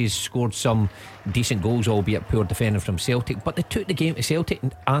chances, scored some decent goals, albeit poor defending from Celtic, but they took the game to Celtic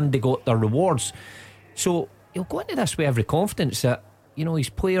and they got their rewards. So he'll go into this with every confidence that, you know, his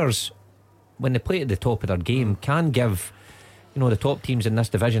players, when they play at the top of their game, can give, you know, the top teams in this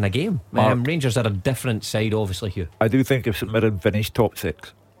division a game. Rangers are a different side, obviously, Hugh. I do think if St Mirren finished top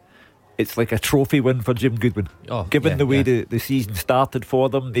 6, it's like a trophy win for Jim Goodwin. Given the way the season started for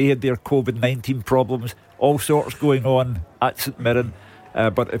them, they had their COVID-19 problems, all sorts going on at St Mirren,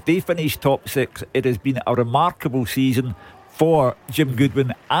 but if they finish top 6, it has been a remarkable season for Jim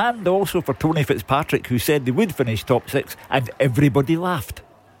Goodwin, and also for Tony Fitzpatrick, who said they would finish top 6, and everybody laughed.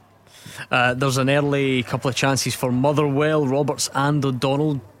 There's an early couple of chances for Motherwell. Roberts and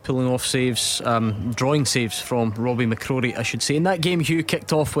O'Donnell pulling off saves, drawing saves from Robbie McCrory, I should say. In that game, Hugh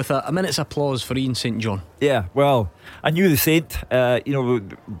kicked off with a minute's applause for Ian St John. Yeah, well, I knew the Saint,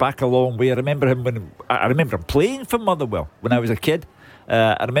 back a long way. I remember him playing for Motherwell when I was a kid.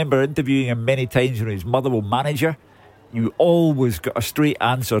 I remember interviewing him many times when he was Motherwell manager. You always got a straight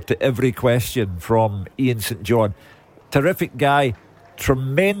answer to every question from Ian St John. Terrific guy,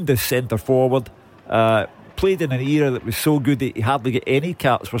 tremendous centre forward, played in an era that was so good that he hardly get any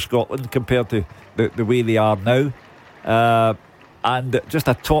caps for Scotland compared to the way they are now, and just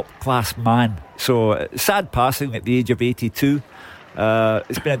a top class man. So sad passing at the age of 82.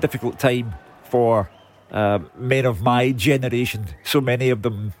 It's been a difficult time for men of my generation. So many of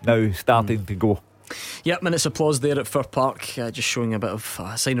them now starting to go. Yep, minutes applause there at Fir Park, just showing a bit of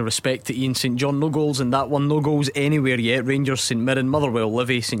a sign of respect to Ian St John. No goals in that one, no goals anywhere yet. Rangers, St Mirren, Motherwell,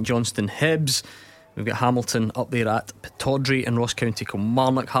 Livy, St Johnstone, Hibs. We've got Hamilton up there at Pittodrie and Ross County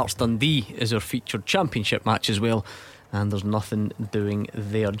Kilmarnock. Hearts Dundee is our featured championship match as well, and there's nothing doing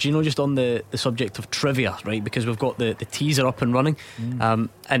there. Do you know, just on the subject of trivia, right, because we've got the teaser up and running,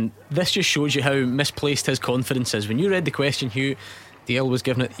 and this just shows you how misplaced his confidence is. When you read the question, Hugh, Dale was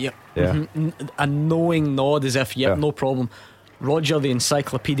giving it a knowing nod as if no problem. Roger the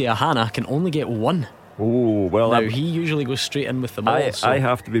Encyclopedia Hannah can only get one. Oh, well, now he usually goes straight in with them all. I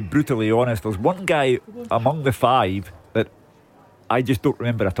have to be brutally honest. There's one guy among the five that I just don't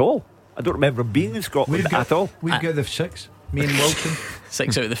remember at all. I don't remember him being in Scotland at all. We've got the 6. Me and Wilson.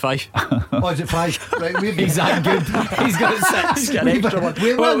 6 out of the 5. Oh, is it 5? Right, he's that good. He's got 6. He's got an extra one.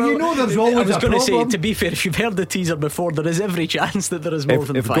 Well, you know there's always I was going to say, problem. to be fair, if you've heard the teaser before, there is every chance that there is more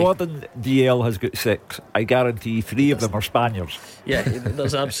than 5. If Gordon Dalziel has got 6, I guarantee 3 of them are Spaniards. Yeah,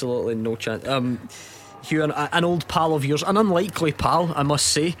 there's absolutely no chance. Hugh, an old pal of yours, an unlikely pal, I must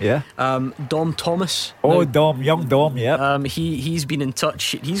say. Yeah. Dom Thomas. Oh, now, Dom, young Dom. Yeah. He's been in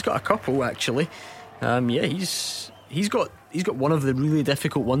touch. He's got a couple actually. He's got one of the really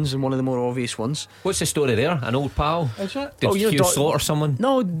difficult ones and one of the more obvious ones. What's the story there? An old pal? Is it? Did Hugh slaughter someone?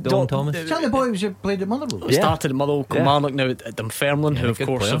 No, Dom Thomas. Is that the boy who played at Motherwell? Started at Motherwell, Kilmarnock, now at Dunfermline, who of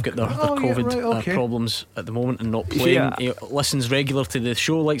course player. have got their COVID problems at the moment and not playing. He listens regular to the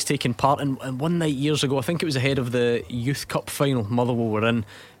show, likes taking part. And one night years ago, I think it was ahead of the Youth Cup final, Motherwell were in,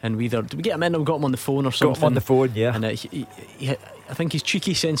 and did we get him in or we got him on the phone or something? Got him on the phone, yeah. And he I think his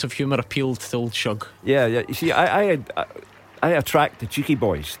cheeky sense of humour appealed to old Shug. Yeah. You see, I attract the cheeky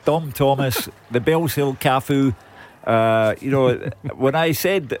boys. Dom Thomas, the Bells Hill Cafu. When I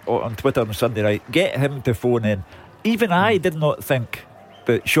said on Twitter on Sunday night, get him to phone in, even I did not think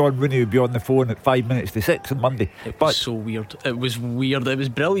that Sean Rooney would be on the phone at 5 minutes to 6 on Monday. It was so weird. It was weird. It was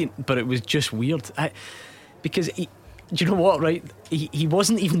brilliant, but it was just weird. Because do you know what, right? He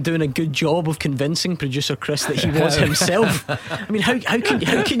wasn't even doing a good job of convincing producer Chris that he was himself. I mean, how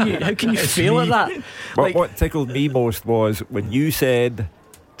can you fail at that? What tickled me most was when you said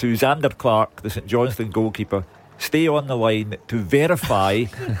to Xander Clark, the St Johnstone goalkeeper, stay on the line to verify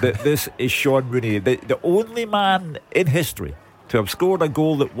that this is Sean Rooney, the only man in history to have scored a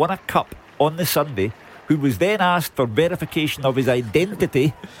goal that won a cup on the Sunday, who was then asked for verification of his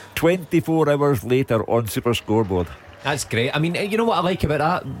identity 24 hours later on Super Scoreboard. That's great. I mean, you know what I like about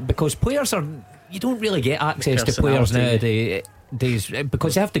that? Because players you don't really get access to players nowadays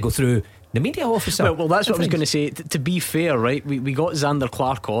because they have to go through the media officer. Well, that's what I was going to say. To be fair, right, we got Xander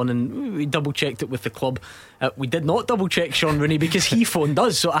Clark on and we double checked it with the club. We did not double check Sean Rooney because he phoned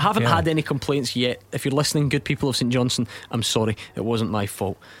us, so I haven't had any complaints yet. If you're listening, good people of St Johnstone, I'm sorry, it wasn't my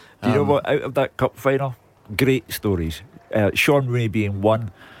fault. Do you know what, out of that cup final, great stories. Sean Rooney being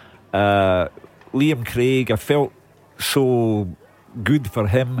one, Liam Craig, I felt so good for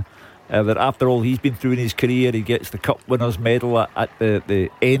him that after all he's been through in his career, he gets the cup winners medal at the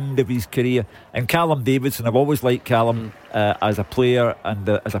end of his career. And Callum Davidson, I've always liked Callum as a player and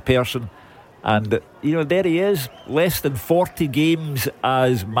as a person, and there he is, less than 40 games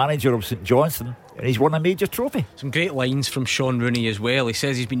as manager of St Johnstone, and he's won a major trophy. Some great lines from Sean Rooney as well. He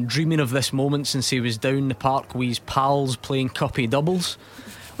says he's been dreaming of this moment since he was down the park with his pals playing cuppy doubles.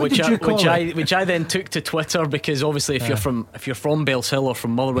 Which I then took to Twitter, because obviously if you're from Bells Hill or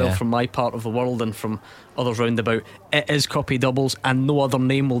from Motherwell, from my part of the world and from others round about, it is copy doubles and no other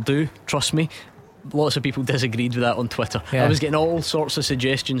name will do, trust me. Lots of people disagreed with that on Twitter. I was getting all sorts of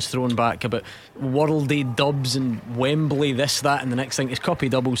suggestions thrown back about Worldie dubs and Wembley this, that, and the next thing is copy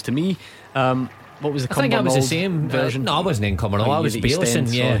doubles to me. What was the I think I was the same version. No, I wasn't in Cumbernauld. I was Bailison,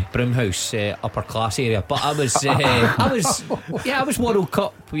 Broomhouse, upper class area. But I was I was World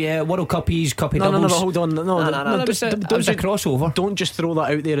Cup, World Cuppies, copy doubles. No, hold on, no, it was a crossover. Don't just throw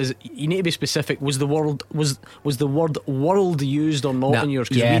that out there. You need to be specific. Was the word world used or not in yours?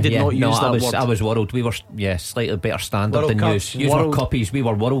 Because we did not use that word. I was world. We were slightly better standard World than Cup. you were cuppies. We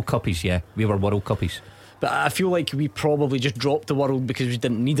were World Cuppies. We were World Cuppies. But I feel like we probably just dropped the world because we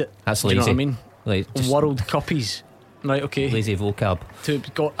didn't need it. That's lazy. Do you know what I mean? World Cuppies. Right, okay. Lazy vocab.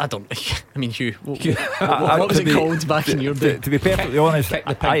 I mean, Hugh, what was it called back in your day? To be perfectly honest,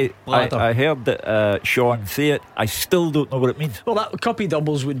 I heard that Sean say it. I still don't know what it means. Well, that copy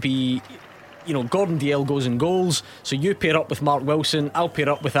doubles would be Gordon Dalziel goes in goals, so you pair up with Mark Wilson, I'll pair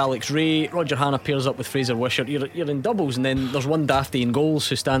up with Alex Ray, Roger Hanna pairs up with Fraser Wishart. You're in doubles, and then there's one dafty in goals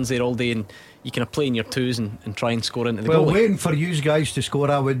who stands there all day, and you kind of play in your twos and try and score into the goal. Well, waiting for you guys to score,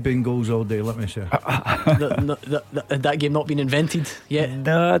 I would be in goals all day, let me say. Had that game not been invented yet?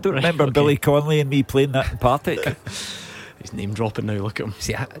 No, I don't remember Billy Connolly and me playing that in Partick. He's name dropping now, look at him.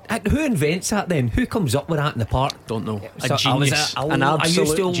 See, who invents that then? Who comes up with that in the park? Don't know. So a genius, an absolute I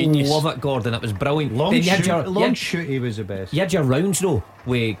used to genius. love it, Gordon. It was brilliant. Long shoot, he was the best. You had your rounds though,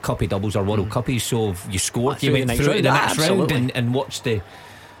 with cuppy doubles or World Cuppies, so if you scored, you went through to the next round and watched the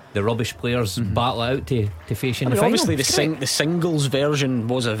rubbish players battle out to face you in the final. Obviously the singles version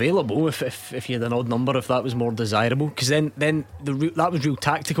was available if you had an odd number, if that was more desirable, because then that was real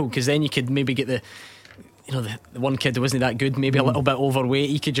tactical, because then you could maybe get the one kid who wasn't that good, maybe a little bit overweight,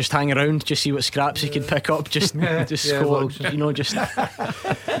 he could just hang around, just see what scraps he could pick up, just score, just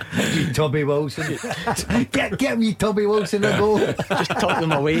Tubby Wilson. Get me Tubby Wilson a goal. Just tuck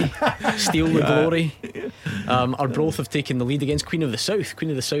them away, steal the glory. Arbroath have taken the lead against Queen of the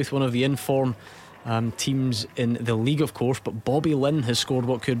South, one of the in-form teams in the league, of course, but Bobby Lynn has scored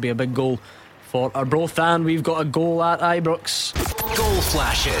what could be a big goal for Arbroath, and we've got a goal at Ibrox. Goal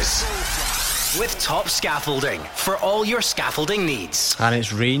flashes with Top Scaffolding for all your scaffolding needs. And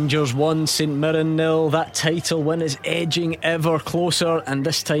it's Rangers 1, St Mirren 0. That title win is edging ever closer, and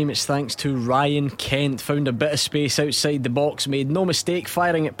this time it's thanks to Ryan Kent. Found a bit of space outside the box, made no mistake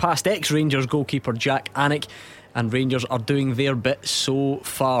firing it past ex-Rangers goalkeeper Jack Annick, and Rangers are doing their bit so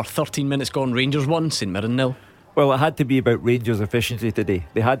far. 13 minutes gone, Rangers 1, St Mirren 0. Well, it had to be about Rangers' efficiency today.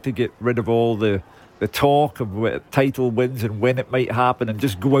 They had to get rid of all the talk of title wins and when it might happen, and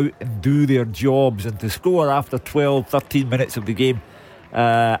just go out and do their jobs, and to score after 12-13 minutes of the game,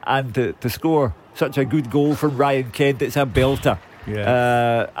 and to score such a good goal from Ryan Kent. It's a belter.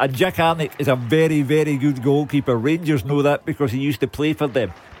 And Jack Arnick is a very, very good goalkeeper. Rangers know that because he used to play for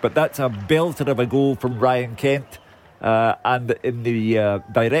them, but that's a belter of a goal from Ryan Kent. And in the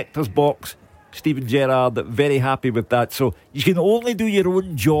director's box, Stephen Gerrard very happy with that. So you can only do your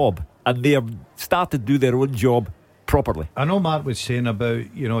own job, and they have started to do their own job properly. I know Mark was saying about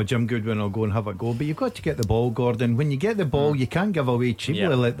Jim Goodwin will go and have a go, but you've got to get the ball, Gordon. When you get the ball, you can't give away cheaply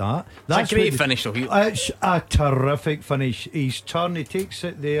like that. That's a great finish though. It's a terrific finish. His turn, he takes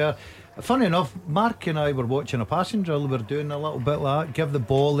it there. Funny enough, Mark and I were watching a passing drill. We were doing a little bit like that. Give the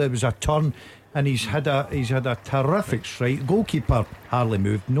ball, there was a turn, and he's had a terrific strike. Goalkeeper hardly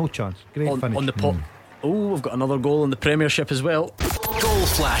moved, no chance. Great finish on the pot. We've got another goal in the Premiership as well. Goal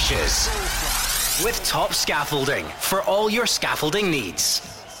flashes with Top Scaffolding for all your scaffolding needs.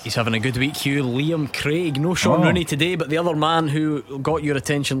 He's having a good week, Hugh. Liam Craig. No Sean Rooney today, but the other man who got your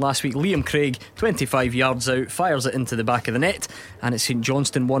attention last week, Liam Craig, 25 yards out, fires it into the back of the net, and it's St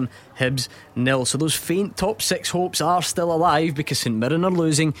Johnstone 1, Hibs 0. So those faint top six hopes are still alive, because St Mirren are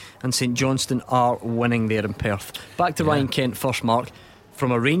losing and St Johnstone are winning there in Perth. Back to Ryan Kent first, Mark.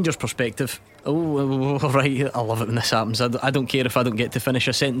 From a Rangers perspective, right, I love it when this happens. I don't care if I don't get to finish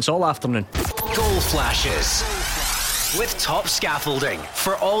a sentence all afternoon. Goal flashes with Top Scaffolding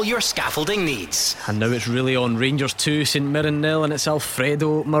for all your scaffolding needs. And now it's really on. Rangers 2, St Mirren 0, and it's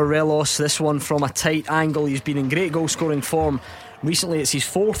Alfredo Morelos. This one from a tight angle. He's been in great goal scoring form recently. It's his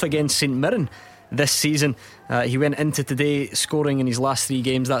fourth against St Mirren this season. He went into today scoring in his last 3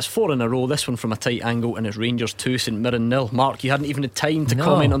 games. That's 4 in a row. This one from a tight angle, and it's Rangers 2, St Mirren 0. Mark, you hadn't even had time to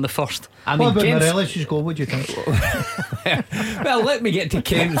comment on the first. What about Morelos' goal? What do you think? Well, let me get to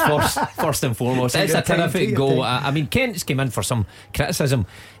Kent first and foremost. It's a terrific goal. I mean, Kent's came in for some criticism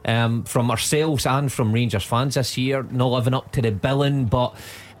from ourselves and from Rangers fans this year, not living up to the billing, but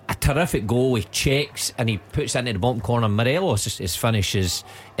a terrific goal. He checks and he puts it into the bottom corner. Morelos, his finish is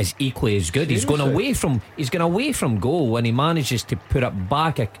equally as good. He's gone away from goal, and he manages to put it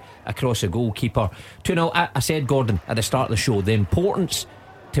back across the goalkeeper. 2-0. I said, Gordon, at the start of the show, the importance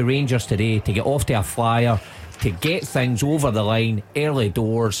to Rangers today to get off to a flyer, to get things over the line early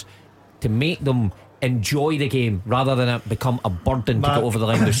doors, to make them enjoy the game rather than it become a burden to get over the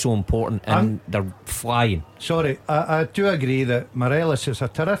line. They're so important, and they're flying. Sorry, I do agree that Morelos is a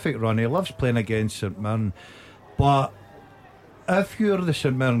terrific run. He loves playing against St Mirren, but if you're the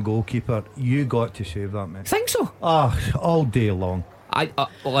St Mirren goalkeeper, you got to save that, man. Think so? All day long.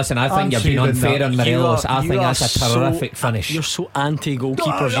 Listen, I think you're being unfair on Morelos. I think that's a terrific finish. You're so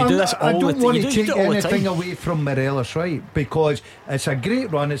anti-goalkeepers. You do this all the time. I don't want to take anything away from Morelos, right? Because it's a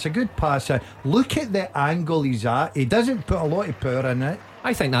great run, it's a good pass. Look at the angle he's at. He doesn't put a lot of power in it.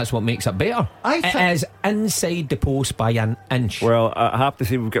 I think that's what makes it better. It is inside the post by an inch. Well, I have to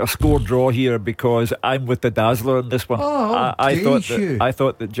say we've got a score draw here because I'm with the Dazzler in this one. I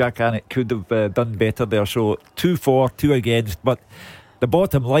thought that Jack Annett could have done better there. So 2 for, 2 against. But the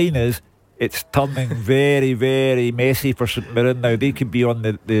bottom line is it's turning very, very messy for St Mirren now. They could be on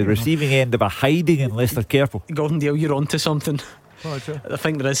the receiving end of a hiding unless they're careful. Gordon Dalziel, you're onto something. I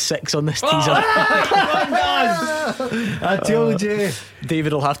think there is 6 on this teaser. I told you.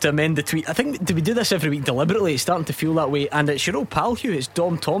 David will have to amend the tweet. I think, do we do this every week deliberately? It's starting to feel that way. And it's your old pal Hugh, it's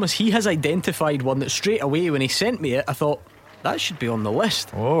Dom Thomas. He has identified one that straight away when he sent me it, I thought that should be on the list.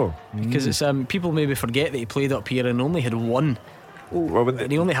 Because it's people maybe forget that he played up here and only had one. And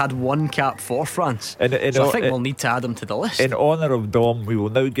he only had 1 cap for France. So I think we'll need to add him to the list. In honour of Dom, we will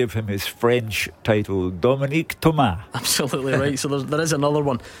now give him his French title, Dominique Thomas. Absolutely right. So there is another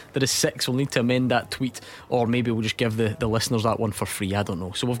one. There is 6. We'll need to amend that tweet, or maybe we'll just give the listeners that one for free. I don't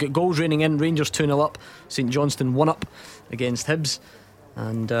know. So we've got goals raining in. Rangers 2-0 up, St Johnstone 1 up against Hibs.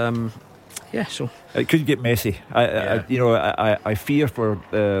 And so it could get messy. I fear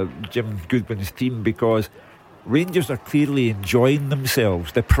for Jim Goodwin's team because Rangers are clearly enjoying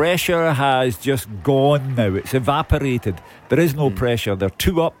themselves. The pressure has just gone now. It's evaporated. There is no pressure. They're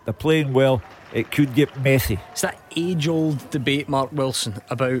 2 up. They're playing well. It could get messy. It's that age-old debate, Mark Wilson,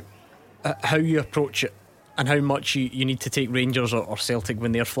 about how you approach it and how much you need to take Rangers or Celtic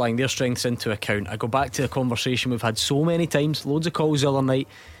when they're flying their strengths into account. I go back to a conversation we've had so many times, loads of calls the other night.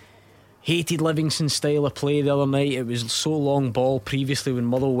 Hated Livingston's style of play the other night. It was so long ball previously when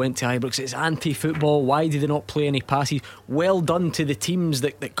Motherwell went to Ibrox. It's anti-football. Why do they not play any passes? Well done to the teams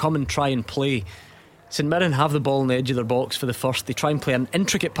that come and try and play. St Mirren have the ball on the edge of their box for the first. They try and play an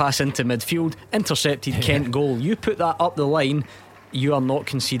intricate pass into midfield, intercepted, Kent goal. You put that up the line, you are not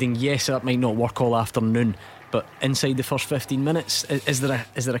conceding. Yes, that might not work all afternoon, but inside the first 15 minutes, is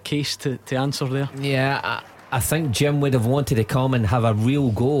there a case to answer there? Yeah, I think Jim would have wanted to come and have a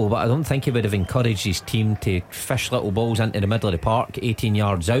real go, but I don't think he would have encouraged his team to fish little balls into the middle of the park 18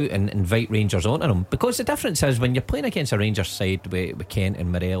 yards out and invite Rangers onto them. Because the difference is when you're playing against a Rangers side with Kent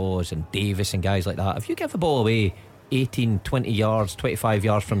and Morelos and Davis and guys like that, if you give the ball away 18, 20 yards, 25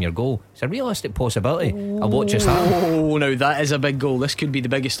 yards from your goal, it's a realistic possibility of what just happened. Oh, now that is a big goal. This could be the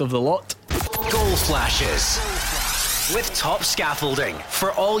biggest of the lot. Goal flashes with Top Scaffolding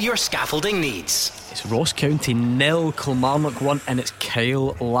for all your scaffolding needs. It's Ross County 0, Kilmarnock 1, and it's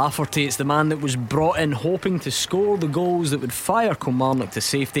Kyle Lafferty. It's the man that was brought in hoping to score the goals that would fire Kilmarnock to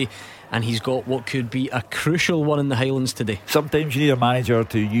safety, and he's got what could be a crucial one in the Highlands today. Sometimes you need a manager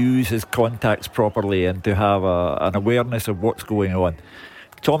to use his contacts properly and to have an awareness of what's going on.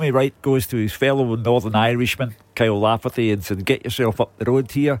 Tommy Wright goes to his fellow Northern Irishman Kyle Lafferty and said, get yourself up the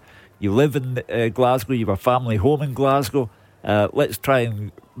road here. You live in Glasgow, you have a family home in Glasgow. Let's try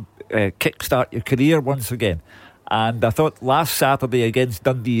and kickstart your career once again. And I thought last Saturday against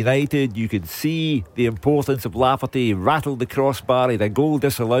Dundee United, you could see the importance of Lafferty. He rattled the crossbar, he had a goal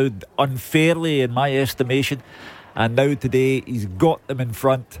disallowed unfairly in my estimation. And now today he's got them in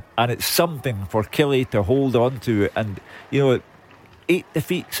front, and it's something for Killie to hold on to. And 8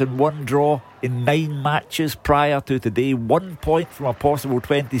 defeats and 1 draw in 9 matches prior to today, 1 point from a possible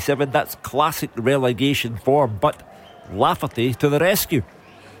 27. That's classic relegation form, but Lafferty to the rescue.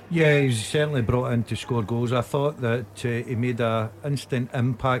 Yeah, he's certainly brought in to score goals. I thought that he made an instant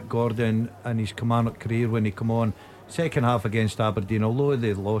impact, Gordon, in his Kilmarnock career when he came on. Second half against Aberdeen, although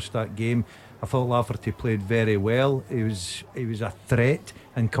they lost that game, I thought Lafferty played very well. He was a threat,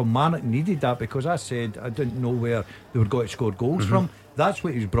 and Kilmarnock needed that, because I said I didn't know where they were going to score goals from. That's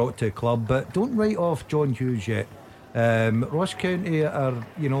what he's brought to the club. But don't write off John Hughes yet. Ross County are,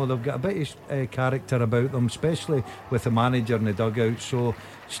 they've got a bit of character about them, especially with the manager in the dugout. So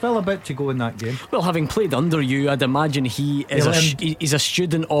still a bit to go in that game. Well, having played under you, I'd imagine he's a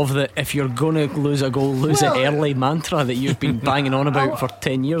student of the if you're going to lose a goal, lose it early mantra that you've been banging on about for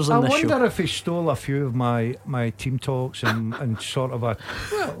 10 years on this show. I wonder if he stole a few of my team talks and sort of I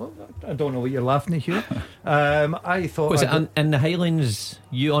don't know what you're laughing at here. I thought, was it in the Highlands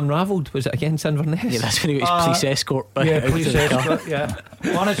you unravelled? Was it against Inverness? Yeah, that's when he got his police escort. Yeah, police escort. Yeah.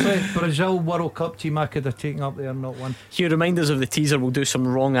 Honestly, Brazil World Cup team I could have taken up there and not won. Hugh, reminders of the teaser. We'll do some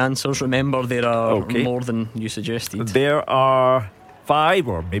wrong answers. Remember, there are more than you suggested. There are 5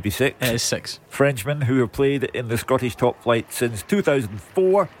 or maybe 6. It is 6 Frenchmen who have played in the Scottish top flight since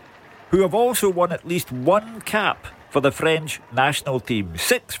 2004, who have also won at least 1 cap for the French national team.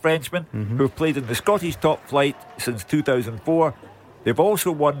 6 Frenchmen who have played in the Scottish top flight since 2004. They've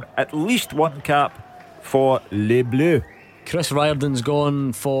also won at least 1 cap for Les Bleus. Chris Riordan's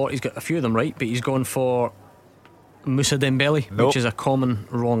gone for, he's got a few of them right, but he's gone for Moussa Dembele, Nope. which is a common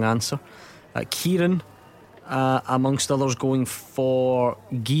wrong answer. Kieran, amongst others, going for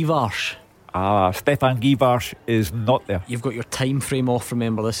Givars. Stefan Givars is not there. You've got your time frame off,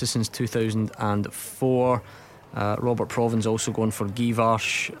 remember, this is since 2004. Robert Provin's also going for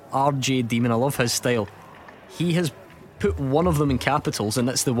Givars. RJ Demon, I love his style. He has put one of them in capitals, and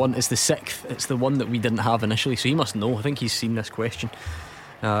it's the 6th. It's the one that we didn't have initially, so he must know. I think he's seen this question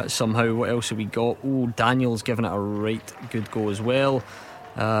somehow. What else have we got? Oh, Daniel's given it a right good go as well.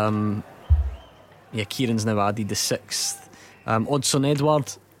 Kieran's now added the 6th. Odsonne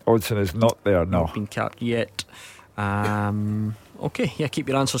Edward. Odsonne is not there, no. Not been capped yet. Okay, keep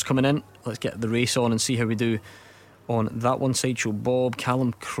your answers coming in. Let's get the race on and see how we do on that one. Sideshow Bob.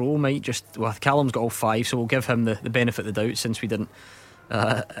 Callum Crowe might just... Well, Callum's got all 5, so we'll give him the benefit of the doubt, since we didn't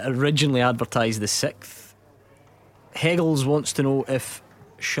originally advertise the 6th. Heggles wants to know if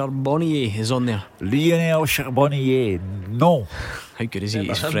Charbonnier is on there. Lionel Charbonnier, no. How good is he?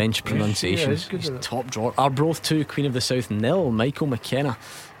 His French pronunciation. He's top drawer. Arbroath 2, Queen of the South 0. Michael McKenna.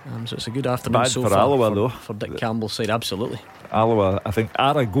 So it's a good afternoon Bad so for far Alloa, though. for Dick Campbell's side. Absolutely. Alloa, I think,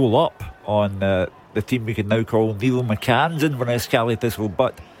 are a goal up on the team we can now call Neil McCann's Inverness Cali Thistle,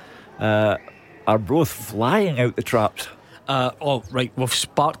 but Arbroath flying out the traps. Right, we've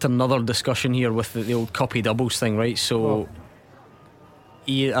sparked another discussion here with the old copy doubles thing, right? So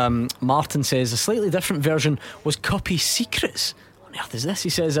Martin says a slightly different version was Copy Secrets. What on earth is this? He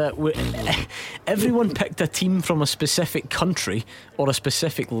says everyone picked a team from a specific country or a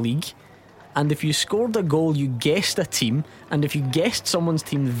specific league, and if you scored a goal you guessed a team, and if you guessed someone's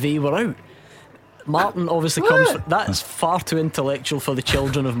team they were out. Martin obviously that's far too intellectual for the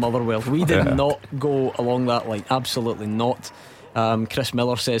children of Motherwell. We did not go along that line, absolutely not. Chris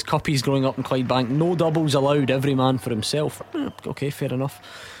Miller says Coppies growing up in Clydebank, no doubles allowed, every man for himself. Okay, fair enough.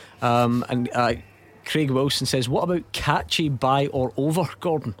 And Craig Wilson says, what about catchy by or over,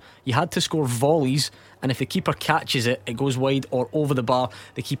 Gordon? You had to score volleys, and if the keeper catches it, it goes wide or over the bar,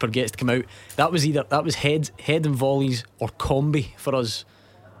 the keeper gets to come out. That was head and volleys or combi for us.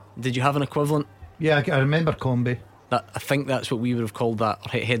 Did you have an equivalent? Yeah, I remember combi. I think that's what we would have called that, or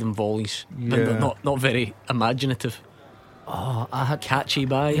head and volleys. Yeah. Not very imaginative. I had catchy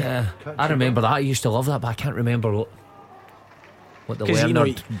by. Yeah, I remember that. I used to love that, but I can't remember what the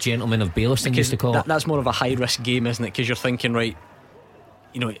learned gentleman of Bailliston used to call it. That's more of a high risk game, isn't it? Because you're thinking, right,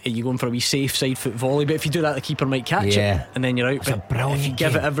 are you going for a wee safe side foot volley? But if you do that, the keeper might catch it, and then you're out. It's a brilliant if you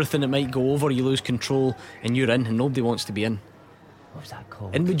give it everything, it might go over. You lose control, and you're in, and nobody wants to be in. What was that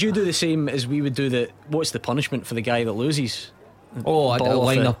called? And would you do the same as we would do? What's the punishment for the guy that loses? I'd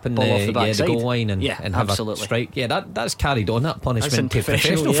line up in the goal line and have a strike. Yeah, that's carried on, that punishment, to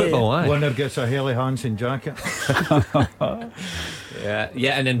professional football. Winner gets a Helly Hansen jacket.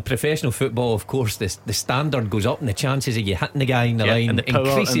 Yeah, and in professional football, of course, the standard goes up and the chances of you hitting the guy in the line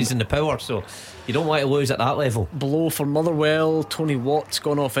increases in the power, so you don't want to lose at that level. Blow for Motherwell. Tony Watt's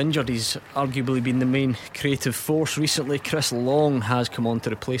gone off injured. He's arguably been the main creative force recently. Chris Long has come on to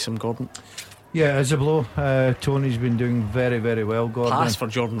replace him, Gordon. Yeah, it's a blow. Tony's been doing very, very well, Gordon. Pass for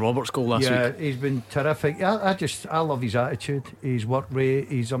Jordan Roberts' goal last week. Yeah, he's been terrific. I love his attitude, his work rate.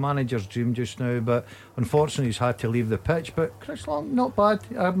 He's a manager's dream just now, but unfortunately he's had to leave the pitch. But Chris Long, not bad.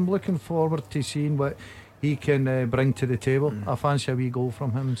 I'm looking forward to seeing what he can bring to the table. I fancy a wee goal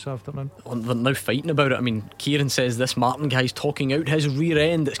from him this afternoon. They're now fighting about it. I mean, Kieran says this Martin guy's talking out his rear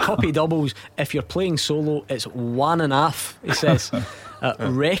end. It's copy doubles. If you're playing solo, it's 1.5, he says.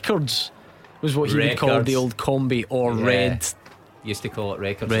 Records was what he would call the old combi or red. Used to call it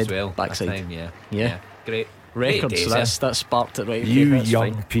records red as well. Backside. Time, yeah. Great. Records. Great days, that sparked it right. You okay,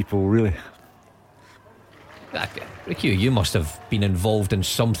 young fine. people, really. Ricky, you must have been involved in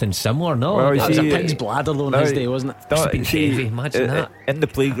something similar, no? Well, that was a pig's bladder though in his day, wasn't it? Heavy, imagine that. In the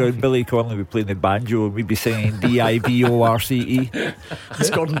playground, Billy Connolly would be playing the banjo and we'd be singing DIVORCE. It's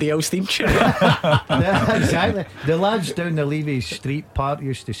Gordon Dalziel's theme tune. Yeah, exactly. The lads down the Levy Street Park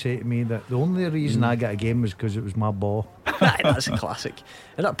used to say to me that the only reason I got a game was because it was my ball. That's a classic.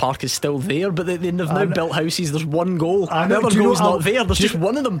 And that park is still there, but they've now built houses. There's one goal. The know, other goal's not there. There's just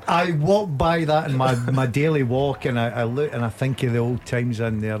one of them. I walk by that in my daily walk, and I look and I think of the old times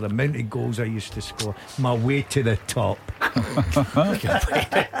in there, the amount of goals I used to score. My way to the top.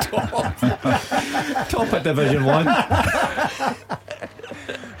 Top of Division 1.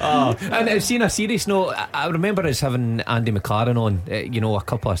 And I've seen a serious note. I remember us having Andy McLaren on a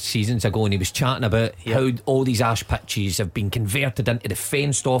couple of seasons ago, and he was chatting about how all these ash pitches have been converted into the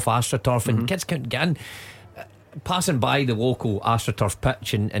fenced off AstroTurf, and kids can't get in. Passing by the local AstroTurf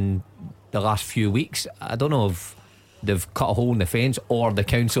pitch in the last few weeks, I don't know if they've cut a hole in the fence, or the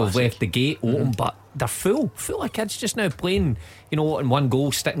council have left the gate open. But they're full of kids just now playing, in one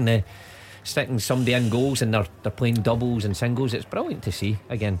goal, sticking somebody in goals, and they're playing doubles and singles. It's brilliant to see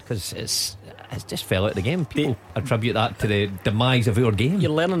again, because it's just fell out of the game. People attribute that to the demise of our game.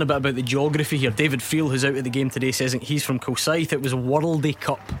 You're learning a bit about the geography here. David Friel, who's out of the game today, says he's from Kilsyth. It was a Worldie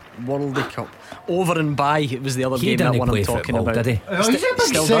Cup. Over and by, it was the other game, that one I'm talking football, about. did he? Oh, he's a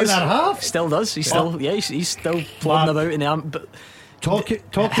big centre-half. Still does. He's still plodding about in the arm. But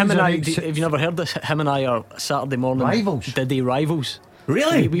him and I, have you never heard this? Him and I are Saturday morning rivals. Diddy rivals.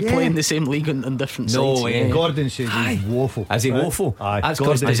 Really? We play in the same league on different sides. Gordon says he's woeful. Is he woeful? That's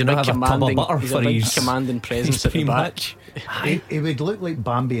Gordon does not have a tub of butter for his commanding presence at the back. He would look like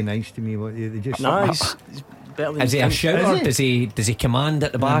Bambi and Ice to me. He's better than is he a shouter? Does he command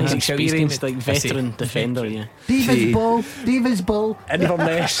at the back? He's experienced, like veteran defender. Yeah. Davis Ball.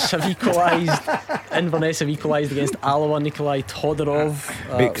 Inverness have equalised against Alloa. Nikolai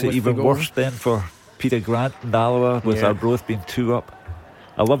Todorov makes it even worse then for Peter Grant and Alloa, with Arbroath being 2 up.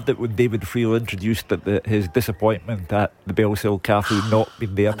 I loved it when David Friel introduced that his disappointment at the Bellshill Cafe not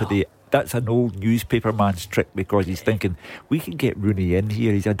being there today. That's an old newspaper man's trick, because he's thinking, we can get Rooney in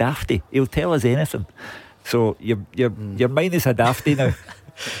here, he's a dafty, he'll tell us anything. So you're minus a dafty now.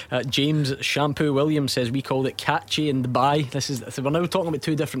 James Shampoo Williams says we called it catchy in Dubai. We're now talking about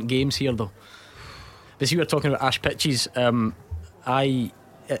 2 different games here though. This, you were talking about ash pitches. Part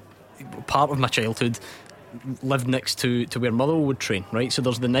of my childhood lived next to where Motherwell would train, right? So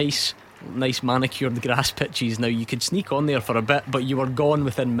there's the nice manicured grass pitches. Now you could sneak on there for a bit, but you were gone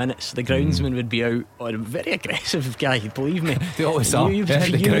within minutes. The groundsman would be out. A very aggressive guy, believe me. They always are. The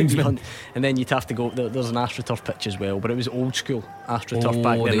groundsman. And then you'd have to go. There's an AstroTurf pitch as well, but it was old school AstroTurf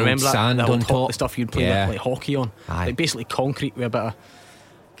back then. Remember that? Sand on top, the stuff you'd play like hockey on. Like basically concrete with a bit of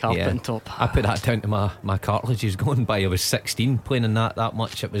carpet on top. I put that down to my cartilages going by. I was 16 playing in that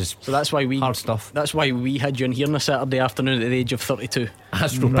much. It was hard stuff. That's why we had you in here on a Saturday afternoon at the age of 32.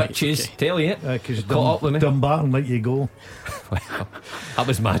 Astro pitches, tell you, because caught up with me. Dunbar let you go. Well, that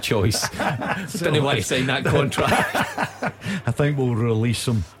was my choice. Didn't want to sign that contract. I think we'll release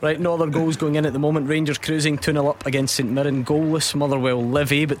him. Right, no other goals going in at the moment. Rangers cruising 2-0 up against St Mirren, goalless. Motherwell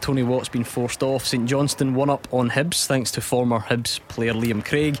Livy, but Tony Watt's been forced off. St Johnstone 1 up on Hibs thanks to former Hibs player Liam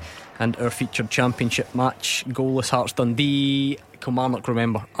Craig. And our featured championship match, goalless Hearts Dundee. Kilmarnock,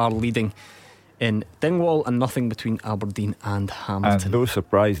 remember, are leading in Dingwall, and nothing between Aberdeen and Hamilton. And no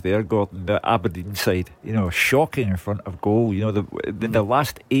surprise there, Gordon, the Aberdeen side, shocking in front of goal. The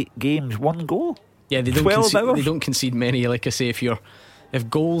last 8 games, 1 goal. Yeah, they don't concede many. Like I say, if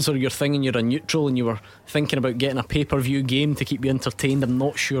goals are your thing and you're a neutral and you were thinking about getting a pay-per-view game to keep you entertained, I'm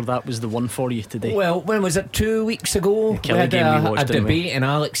not sure that was the one for you today. Well, when was it? 2 weeks ago, we had a debate, and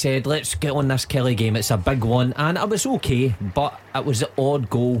Alex said, let's get on this Kelly game, it's a big one, and it was okay, but it was the odd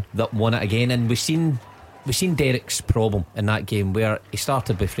goal that won it again. And we've seen Derek's problem in that game, where he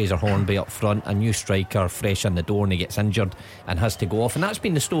started with Fraser Hornby up front, a new striker fresh in the door, and he gets injured and has to go off, and that's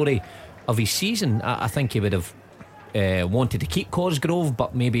been the story of his season. I think he would have wanted to keep Cosgrove,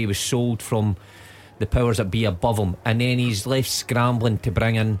 but maybe he was sold from the powers that be above him, and then he's left scrambling to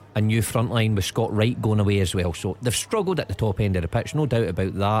bring in a new front line with Scott Wright going away as well. So they've struggled at the top end of the pitch, no doubt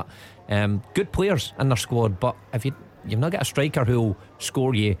about that. Good players in their squad, but if you've not got a striker who'll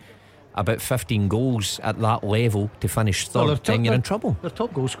score you about 15 goals at that level to finish third, then you're in trouble. Their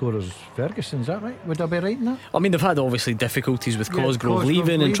top goal scorer is Ferguson, is that right? Would I be right in that? I mean, they've had obviously difficulties with Cosgrove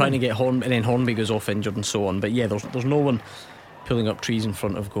leaving and trying to get Hornby, and then Hornby goes off injured and so on. But yeah, there's no one pulling up trees in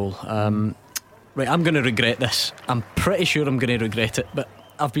front of goal. Right, I'm going to regret this. I'm pretty sure I'm going to regret it, but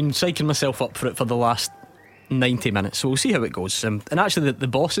I've been psyching myself up for it for the last 90 minutes, so we'll see how it goes. And actually the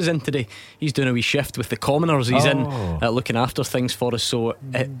boss is in today. He's doing a wee shift with the commoners. He's in looking after things for us, so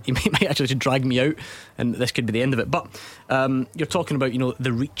he might actually drag me out, and this could be the end of it. But you're talking about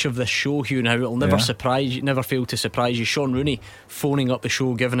the reach of this show, Hugh, now it'll never surprise you, never fail to surprise you. Sean Rooney phoning up the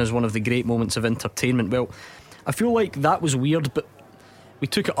show, giving us one of the great moments of entertainment. Well, I feel like that was weird, but we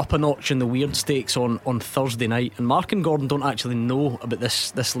took it up a notch in the weird stakes on Thursday night, and Mark and Gordon don't actually know about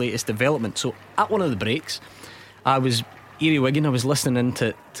this latest development. So at one of the breaks, I was earwigging, I was listening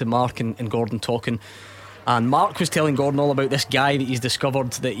in to Mark and Gordon talking, and Mark was telling Gordon all about this guy that he's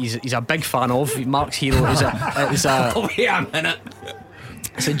discovered that he's a big fan of. Mark's hero is a wait a minute.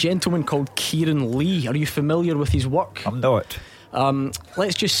 It's a gentleman called Kieran Lee. Are you familiar with his work? I'm not.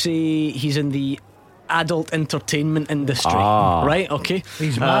 Let's just say he's in the adult entertainment industry, right? Okay,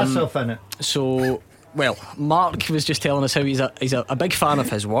 he's massive in it. So well, Mark was just telling us how he's a big fan of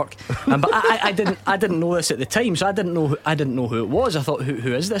his work, but I didn't know this at the time, so I didn't know who it was. I thought,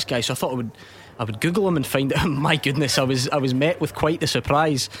 who is this guy? So I thought I would Google him and find out. My goodness, I was met with quite the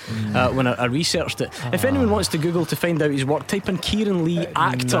surprise when I researched it. If anyone wants to Google to find out his work, type in Kieran Lee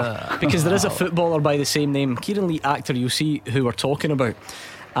actor, because there is a footballer by the same name, Kieran Lee actor. You'll see who we're talking about.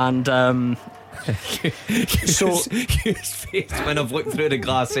 And so his face when I've looked through the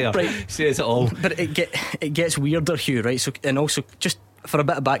glass here, right, says it all. But it gets weirder, Hugh, right? So, and also, just for a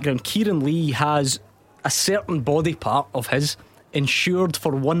bit of background, Kieran Lee has a certain body part of his insured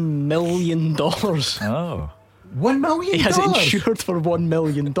for $1 million. Oh, $1 million? He has it insured for $1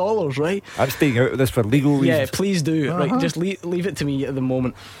 million, right? I'm staying out of this for legal reasons. Yeah, please do. Right, just leave it to me at the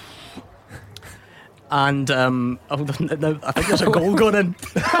moment. And now I think there's a goal going in.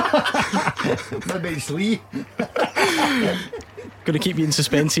 Maybe it's Lee. Going to keep you in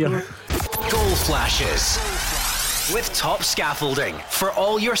suspense here. Goal flashes with Top Scaffolding for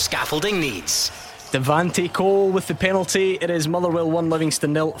all your scaffolding needs. Devante Cole with the penalty. It is Motherwell 1,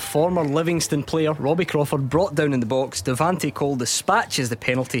 Livingston 0. Former Livingston player Robbie Crawford brought down in the box. Devante Cole dispatches the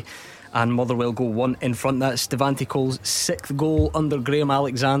penalty, and Motherwell go 1 in front. That's Devante Cole's 6th goal under Graham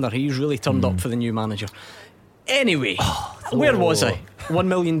Alexander. He's really turned up for the new manager. Anyway, where was I? $1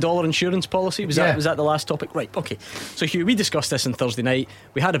 million insurance policy. Was that the last topic? Right, okay. So Hugh, we discussed this on Thursday night.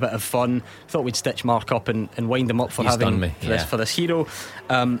 We had a bit of fun. Thought we'd stitch Mark up and wind him up for for this hero.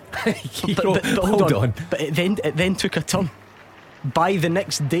 But hold on. But it then took a turn. By the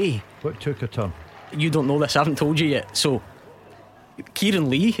next day. What took a turn? You don't know this. I haven't told you yet. So Kieran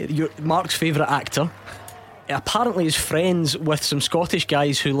Lee, Mark's favourite actor, apparently is friends with some Scottish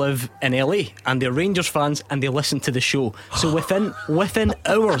guys who live in LA, and they're Rangers fans, and they listen to the show. So within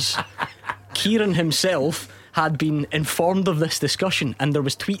hours, Kieran himself had been informed of this discussion, and there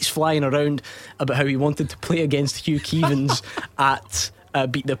was tweets flying around about how he wanted to play against Hugh Keevins at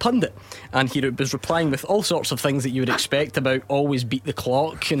Beat the Pundit, and he was replying with all sorts of things that you would expect about always beat the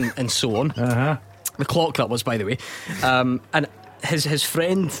clock and so on. The clock, that was, by the way. And his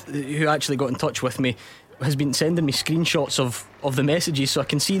friend who actually got in touch with me has been sending me screenshots of the messages, so I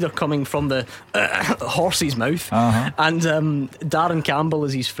can see they're coming from the horse's mouth. And Darren Campbell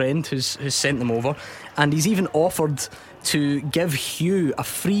is his friend who's sent them over, and he's even offered to give Hugh a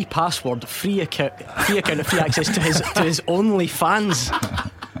free password, free account, free access to his OnlyFans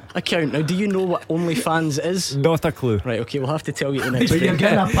account. Now, do you know what OnlyFans is? Not a clue. Right, okay, we'll have to tell you the next. But you're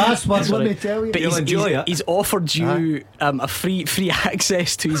getting a password, let me tell you. But he's offered you a free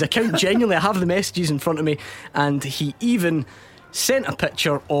access to his account. Genuinely, I have the messages in front of me, and he even sent a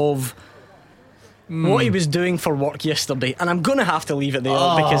picture of what he was doing for work yesterday, and I'm going to have to leave it there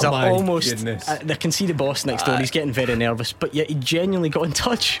because I can see the boss next door. He's getting very nervous, but yet he genuinely got in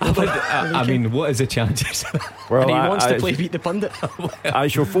touch. I mean, what is the chances? Well, and he wants to play Beat the Pundit. I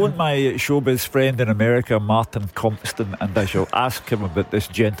shall phone my showbiz friend in America, Martin Compton, and I shall ask him about this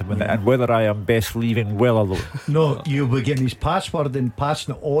gentleman and whether I am best leaving well alone. No, you'll be getting his password and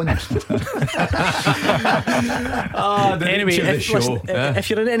passing it on. Anyway, if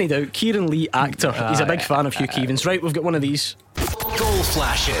you're in any doubt, Kieran Lee, actor, he's a big fan of Hugh Keevins. Right, we've got one of these. Goal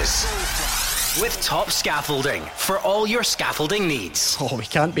flashes with Top Scaffolding for all your scaffolding needs. Oh, we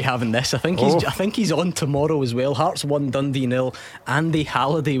can't be having this. I think he's on tomorrow as well. Hearts 1, Dundee 0. Andy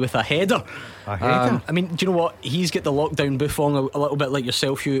Halliday with a header. I mean, do you know what? He's got the lockdown buffon a little bit like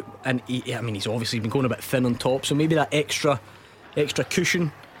yourself, Hugh, and he's obviously been going a bit thin on top, so maybe that extra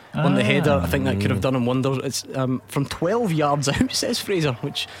cushion on the header, I think that could have done him wonders. It's from 12 yards out, says Fraser,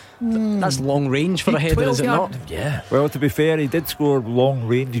 which that's long range for a header, is it not? Yeah. Well, to be fair, he did score a long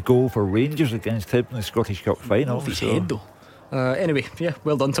range goal for Rangers against him in the Scottish Cup final. Off his head though. Anyway, yeah,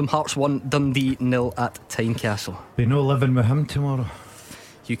 well done to him. Hearts 1, Dundee 0 at Tynecastle. Be no living with him tomorrow.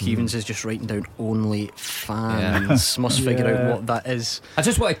 Hugh Keevins is just writing down OnlyFans. Must figure out what that is. I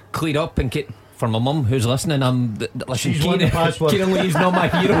just want to clear up and get for my mum who's listening. Listen, Kieran Lee's not my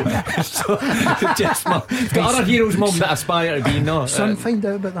hero. So just got other heroes, mum, that aspire to be. No, son, find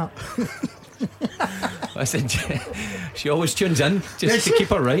out about that. Listen, she always tunes in just to keep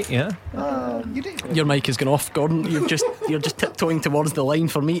her right. Yeah. Your mic has gone off, Gordon. You're just tiptoeing towards the line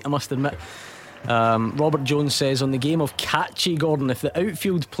for me, I must admit. Robert Jones says on the game of catchy, Gordon, if the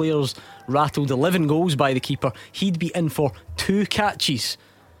outfield players rattled 11 goals by the keeper, he'd be in for 2 catches.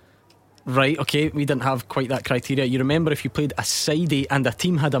 Right, okay, we didn't have quite that criteria. You remember if you played a sidey and a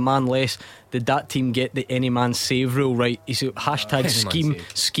team had a man less, did that team get the any man save rule? Right, you see, hashtag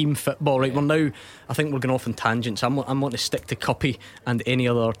scheme football. Right, we're now, I think we're going off on tangents. I'm wanting to stick to Cuppy and any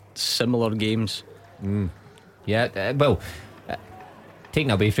other similar games. Yeah, well,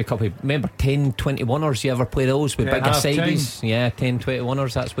 taken away for a couple. Remember 10-21ers? You ever play those with bigger sides? Yeah,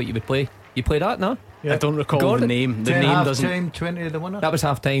 10-21ers. That's what you would play. You play that, no? I don't recall Gordon? the name. The name doesn't. Time 20 the winner. That was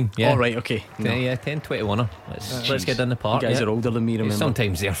half time. Yeah. Oh, right, okay. No. Yeah, 10-21er. Let's get in the park. You guys are older than me, remember?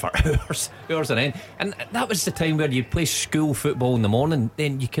 Sometimes there for hours on end. And that was the time where you play school football in the morning.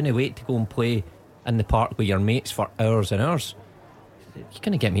 Then you couldn't wait to go and play in the park with your mates for hours and hours. You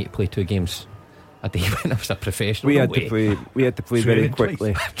couldn't get me to play 2 games a day when I was a professional. We had to play very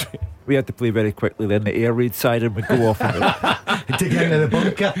quickly. We had to play very quickly. Then the air raid siren would go off to get into the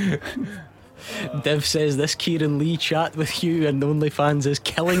bunker. Div says this Kieran Lee chat with Hugh and OnlyFans is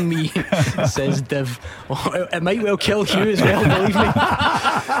killing me. Says Div. Oh, it might well kill Hugh as well, believe me.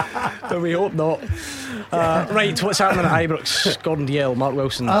 But we hope not. Right, what's happening at Ibrox? Gordon Dalziel, Mark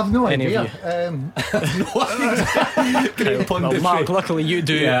Wilson. I've no any idea. Well, Mark, luckily you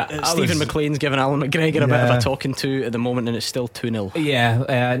do. Stephen McLean's giving Alan McGregor a bit of a talking to at the moment, and it's still 2-0.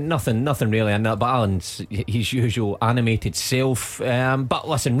 Yeah, nothing really in that. But Alan's his usual animated self. But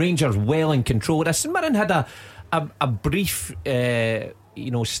listen, Rangers well in control. St Mirren had a brief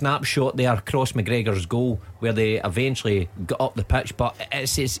snapshot there across McGregor's goal where they eventually got up the pitch, but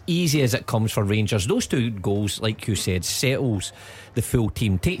it's as easy as it comes for Rangers. Those 2 goals, like you said, settles the full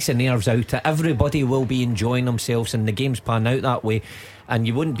team, takes the nerves out. Everybody will be enjoying themselves, and the game's pan out that way. And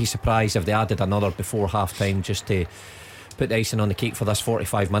you wouldn't be surprised if they added another before half time just to put the icing on the cake for this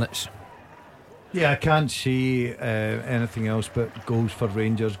 45 minutes. Yeah, I can't see anything else but goals for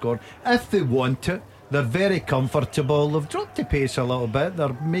Rangers, Gordon. If they want it, they're very comfortable. They've dropped the pace a little bit.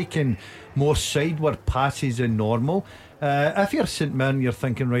 They're making more sideward passes than normal. If you're St Mirren, you're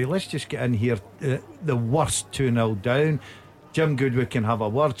thinking, right, let's just get in here. The worst 2-0 down. Jim Goodwin can have a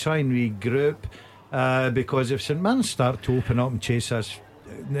word, try and regroup. Because if St Mirren start to open up and chase us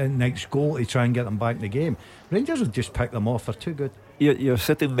next goal to try and get them back in the game, Rangers will just pick them off. They're too good. You're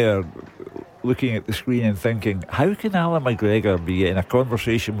sitting there looking at the screen and thinking, how can Alan McGregor be in a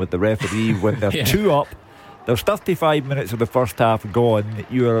conversation with the referee when they're 2 up? There's 35 minutes of the first half gone.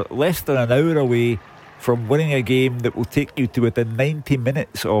 You're less than an hour away from winning a game that will take you to within 90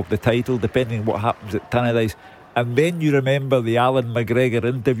 minutes of the title, depending on what happens at Tannadice. And then you remember the Alan McGregor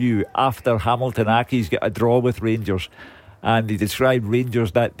interview after Hamilton Accies get a draw with Rangers, and he described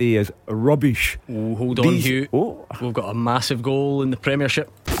Rangers that day as rubbish. Oh, hold on, Hugh. We've got a massive goal in the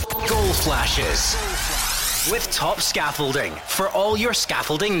Premiership. Goal flashes with Top Scaffolding for all your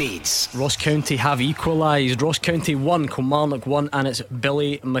scaffolding needs. Ross County have equalised. Ross County 1, Kilmarnock 1, and it's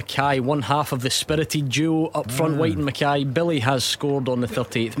Billy Mackay, one half of the spirited duo up front, White and Mackay. Billy has scored on the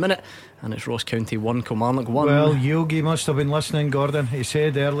 38th minute, and it's Ross County 1, Kilmarnock 1. Well, Yogi must have been listening, Gordon. He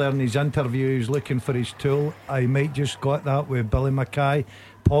said earlier in his interview he was looking for his tool. I might just got that with Billy Mackay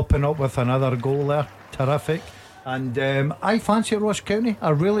popping up with another goal there. Terrific. And I fancy Ross County, I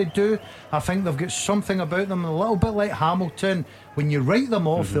really do. I think they've got something about them a little bit like Hamilton. When you write them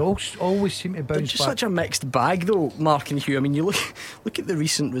off, they always seem to bounce They're just back. such a mixed bag though, Mark and Hugh. I mean, you look at the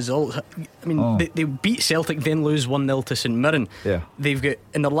recent results. I mean, they beat Celtic, then lose 1-0 to St Mirren. They've got,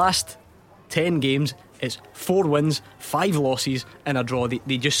 in their last 10 games, it's 4 wins, 5 losses and a draw.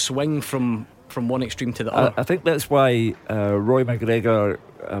 They just swing from one extreme to the other. I think that's why Roy McGregor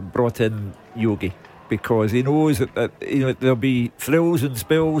brought in Yogi, because he knows that there'll be thrills and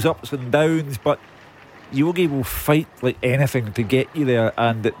spills, ups and downs, but Yogi will fight like anything to get you there.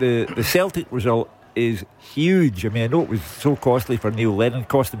 And the Celtic result is huge. I mean, I know it was so costly for Neil Lennon,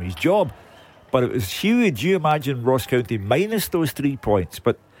 cost him his job, but it was huge. You imagine Ross County minus those 3 points,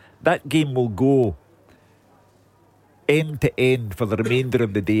 but that game will go end to end for the remainder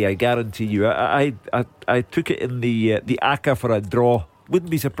of the day, I guarantee you. I took it in the ACA for a draw.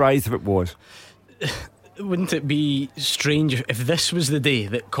 Wouldn't be surprised if it was. Wouldn't it be strange if this was the day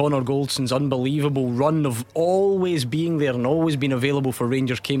that Connor Goldson's unbelievable run of always being there and always being available for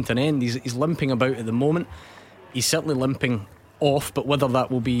Rangers came to an end? He's limping about at the moment. He's certainly limping off, but whether that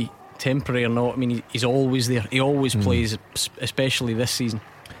will be temporary or not, I mean, he's always there. He always plays, especially this season.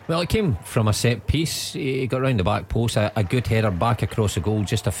 Well, it came from a set piece. He got round the back post, a good header back across the goal,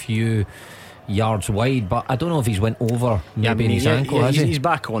 just a few yards wide, but I don't know if he's went over maybe in his ankle. Has he? He's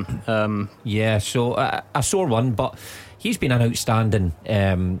back on. So a sore one, but he's been an outstanding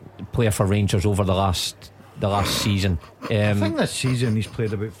player for Rangers over the last season. I think this season he's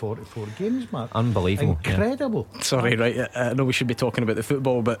played about 44 games, Mark. Unbelievable. Incredible. Yeah. Sorry, right, I know we should be talking about the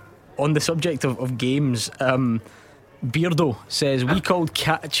football, but on the subject of games, Beardo says we called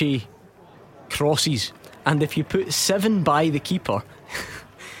catchy crosses, and if you put 7 by the keeper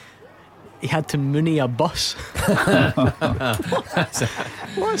he had to mooney a bus.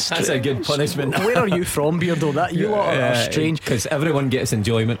 That's a good punishment. Where are you from, Beardo? That you lot are strange. Because everyone gets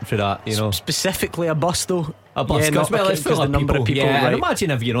enjoyment for that, you know. Specifically a bus, though. A bus, it's full the number of people. Yeah, right? and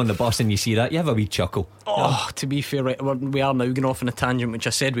imagine if you're on the bus and you see that, you have a wee chuckle. Oh, to be fair, right, we are now going off on a tangent, which I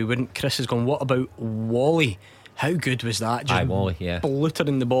said we wouldn't. Chris has gone, what about Wally? How good was that? Just Wally, yeah.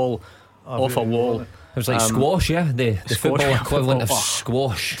 Blutering the ball off a wall. It was like squash, yeah. The football equivalent of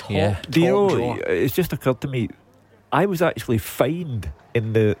squash. Do you know, it's just occurred to me, I was actually fined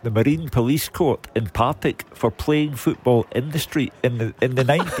in the Marine Police Court in Partick for playing football in the street in the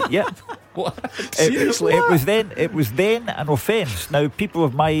 90s. Yeah. What? Seriously? It was then an offence. Now people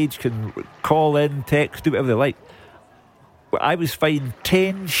of my age can call in, text, do whatever they like. But I was fined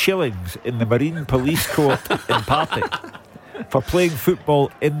 10 shillings in the Marine Police Court in Partick for playing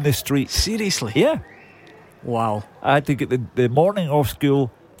football in the street. Seriously? Yeah. Wow. I had to get the morning off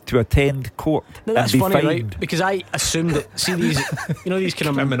school to attend court. Now that's and be funny, fined. right? Because I assumed that, see these, you know, these kind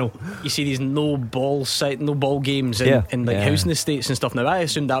of criminal. You see these no ball games in like housing estates and stuff. Now I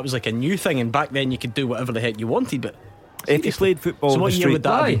assumed that was like a new thing, and back then you could do whatever the heck you wanted. But if you played football so in what the year street, would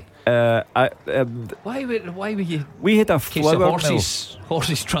that be? Why were you? We had a flour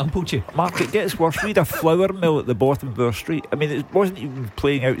horses trampled you. Mark, it gets worse. We had a flour mill at the bottom of our street. I mean, it wasn't even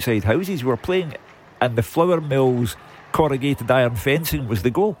playing outside houses. We were playing, and the flour mill's corrugated iron fencing was the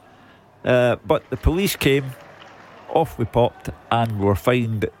goal. But the police came, off we popped, and were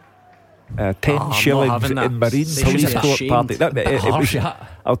fined 10 shillings in Marine Police Court Partick.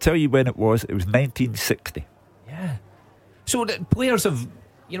 I'll tell you when it was. It was 1960. Yeah. So the players of,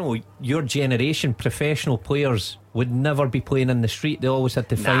 you know, your generation, professional players, would never be playing in the street. They always had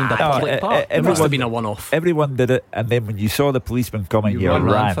to find a public park. It must have been a one-off. Everyone did it, and then when you saw the policeman coming, you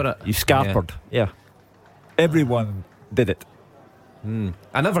ran for it. You scampered. Yeah. Everyone did it.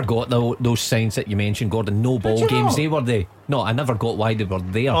 I never got those signs that you mentioned, Gordon. No ball games. No, I never got why they were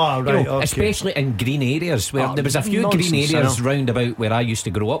there. Oh, right, you know, okay. Especially in green areas where there was a few green areas round about where I used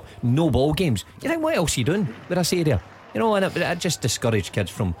to grow up. No ball games. You think, what else are you doing with this area? You know, and it just discouraged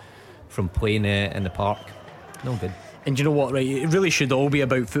kids from playing in the park. No good. And you know what, right? It really should all be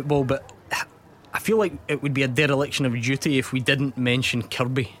about football, but I feel like it would be a dereliction of duty if we didn't mention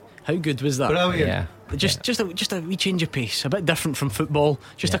Kirby. How good was that? Brilliant. Yeah. Just a wee change of pace, a bit different from football.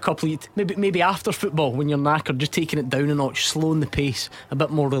 Just a couple of maybe after football when you're knackered, just taking it down a notch, slowing the pace, a bit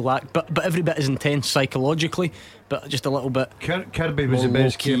more relaxed, but every bit as intense psychologically, but just a little bit. Kirby was the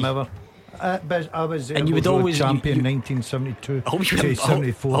best game ever. I was and you would always champion 1972 to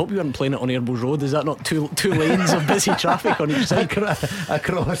 74. I hope you weren't playing it on Airbus Road. Is that not two lanes of busy traffic on each side?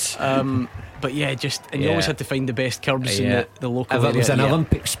 Across. But yeah, you always had to find the best curbs in the local area. If it was an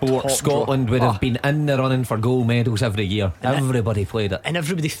Olympic sport, Scotland would have been in the running for gold medals every year. Everybody played it, and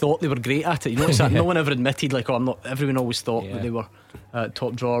everybody thought they were great at it. You notice that no one ever admitted, like, I'm not. Everyone always thought that they were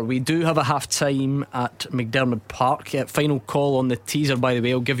top drawer. We do have a half time at McDermott Park. Final call on the teaser, by the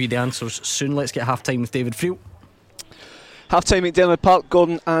way. I'll give you the answers soon. Let's get half time with David Friel. Half time at McDermott Park,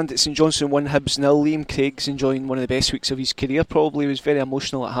 Gordon and St Johnstone 1, Hibs 0. Liam Craig's enjoying one of the best weeks of his career. Probably was very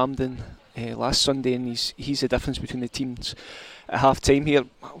emotional at Hampden last Sunday, and he's the difference between the teams at half time here.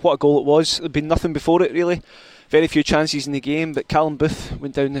 What a goal it was. There'd been nothing before it, really. Very few chances in the game, but Callum Booth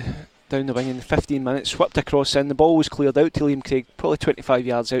went down the wing in 15 minutes, whipped across in, the ball was cleared out to Liam Craig, probably 25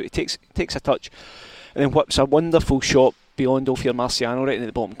 yards out. He takes a touch and then whips a wonderful shot beyond Ophir Marciano right in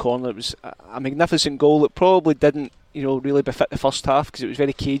the bottom corner. It was a magnificent goal that probably didn't really befit the first half because it was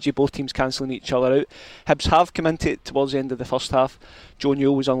very cagey, both teams cancelling each other out. Hibs have come into it towards the end of the first half. Joe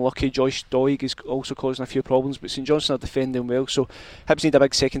Newell was unlucky, Joyce Doig is also causing a few problems, but St Johnstone are defending well, so Hibs need a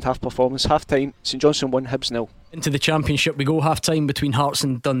big second half performance. Half time, St Johnstone 1, Hibs 0. Into the Championship we go, half time between Hearts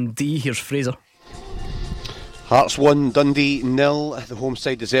and Dundee. Here's Fraser. Hearts 1, Dundee 0. The home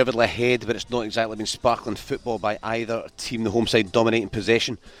side deservedly ahead, but it's not exactly been sparkling football by either team. The home side dominating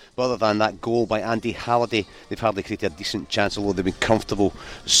possession, but other than that goal by Andy Halliday, they've hardly created a decent chance, although they've been comfortable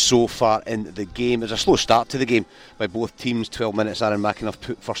so far in the game. It was a slow start to the game by both teams. 12 minutes, Aaron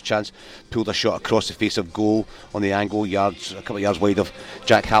McEnough first chance, pulled a shot across the face of goal on the angle, a couple of yards wide of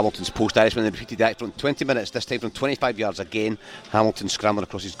Jack Hamilton's post. Irishman then repeated that from 20 minutes, this time from 25 yards again. Hamilton scrambling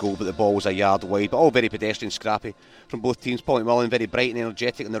across his goal, but the ball was a yard wide, but all very pedestrian, scrappy from both teams. Paul McMullen very bright and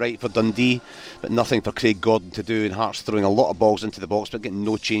energetic on the right for Dundee, but nothing for Craig Gordon to do, and Hearts throwing a lot of balls into the box but getting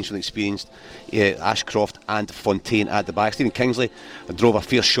no change from the experienced Ashcroft and Fontaine at the back. Stephen Kingsley drove a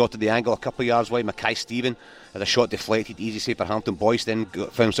fierce shot at the angle a couple of yards wide. Mackay Stephen Had a shot deflected, easy save for Hampton. Boyce then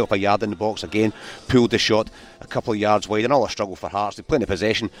found himself a yard in the box again, pulled the shot a couple of yards wide. Another struggle for Hearts. They plenty of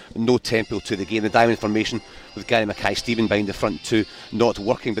possession, but no tempo to the game. The diamond formation with Gary Mackay-Steven behind the front two not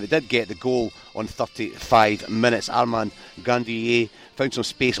working, but they did get the goal on 35 minutes. Armand Grandier found some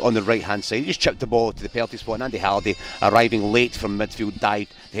space on the right hand side. He just chipped the ball to the penalty spot, and Andy Halliday, arriving late from midfield,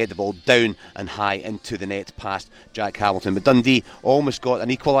 dived to head the ball down and high into the net past Jack Hamilton. But Dundee almost got an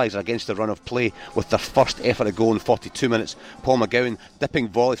equaliser against the run of play with their first effort to goal in 42 minutes. Paul McGowan dipping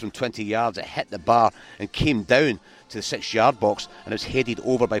volley from 20 yards. It hit the bar and came down to the 6-yard box, and it was headed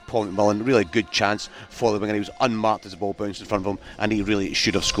over by Paul McMillan. Really good chance for the winger. He was unmarked as the ball bounced in front of him, and he really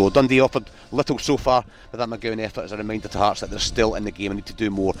should have scored. Dundee offered little so far, but that McGowan effort is a reminder to Hearts that they're still in the game and need to do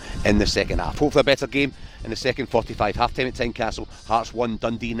more in the second half. Hopefully a better game in the second 45. Half time at Tynecastle. Hearts 1,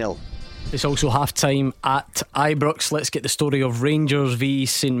 Dundee 0. It's also half time at Ibrox. Let's get the story of Rangers v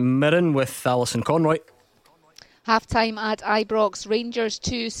St Mirren with Alison Conroy. Half time at Ibrox, Rangers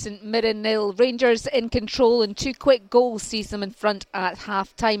 2, St Mirren 0. Rangers in control, and 2 quick goals sees them in front at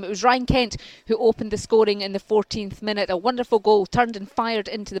half time. It was Ryan Kent who opened the scoring in the 14th minute. A wonderful goal, turned and fired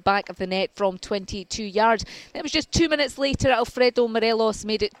into the back of the net from 22 yards. It was just 2 minutes later, Alfredo Morelos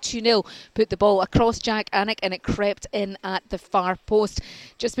made it 2-0, put the ball across Jack Anick, and it crept in at the far post.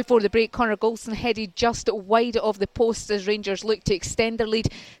 Just before the break, Connor Golson headed just wide of the post as Rangers looked to extend their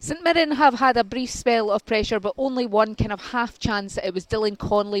lead. St Mirren have had a brief spell of pressure, but only one kind of half chance. It was Dylan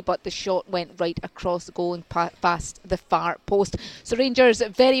Conley, but the shot went right across the goal and past the far post. So Rangers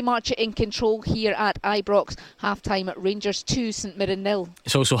very much in control here at Ibrox. Half time at Rangers 2, St Mirren 0.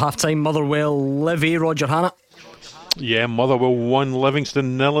 It's also half time Motherwell Livy. Roger Hannah. Yeah, Motherwell 1,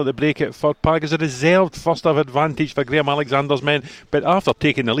 Livingston 0 at the break at Fir Park. As a reserved first half advantage for Graham Alexander's men, but after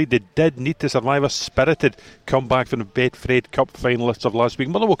taking the lead they did need to survive a spirited comeback from the Betfred Cup finalists of last week.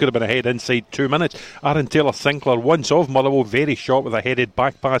 Motherwell could have been ahead inside 2 minutes. Aaron Taylor-Sinclair, once of Motherwell, very short with a headed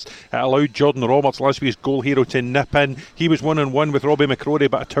back pass. It allowed Jordan Roberts, last week's goal hero, to nip in. He was 1-on-1 with Robbie McCrory,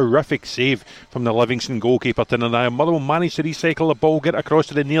 but a terrific save from the Livingston goalkeeper to deny. Motherwell managed to recycle the ball, get across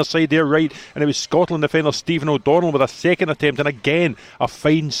to the near side there right, and it was Scotland defender Stephen O'Donnell with a second attempt, and again a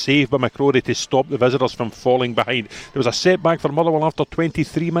fine save by McCrory to stop the visitors from falling behind. There was a setback for Motherwell after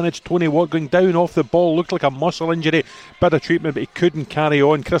 23 minutes. Tony Watt going down off the ball, looked like a muscle injury, bit of treatment, but he couldn't carry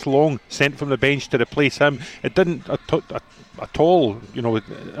on. Chris Long sent from the bench to replace him. It didn't at all,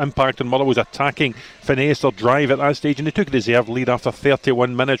 impact on Motherwell's attacking finesse or drive at that stage, and they took a deserved lead after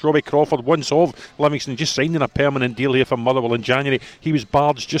 31 minutes. Robbie Crawford, once of Livingston, just signing a permanent deal here for Motherwell in January. He was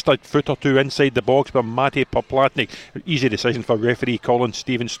barged just a foot or two inside the box by Matej Poplatnik. Easy decision for referee Colin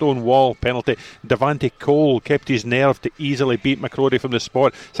Stevens. Stonewall penalty. Devante Cole kept his nerve to easily beat McCrory from the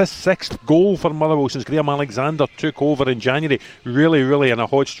spot. It's his 6th goal for Motherwell since Graham Alexander took over in January. Really in a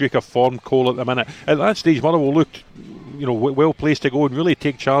hot streak of form, Cole, at the minute. At that stage Motherwell looked well placed to go and really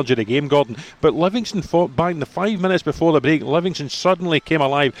take charge of the game, Gordon. But Livingston fought back in the 5 minutes before the break. Livingston suddenly came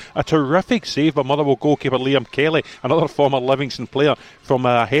alive. A terrific save by Motherwell goalkeeper Liam Kelly, another former Livingston player, from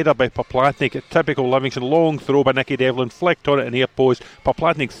a header by Poplatnik. A typical Livingston long throw by Nicky Devlin, flicked on it in the near post.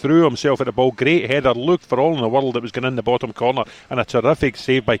 Poplatnik threw himself at the ball. Great header, looked for all in the world it was going in the bottom corner, and a terrific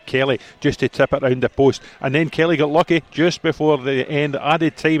save by Kelly just to tip it round the post. And then Kelly got lucky just before the end,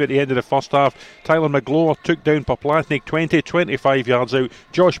 added time at the end of the first half. Tyler McGlower took down Poplatnik 20-25 yards out.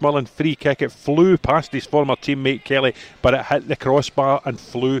 Josh Mullen free kick, it flew past his former teammate Kelly, but it hit the crossbar and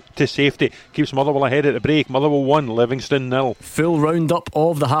flew to safety. Keeps Motherwell ahead at the break. Motherwell 1, Livingston 0. Full roundup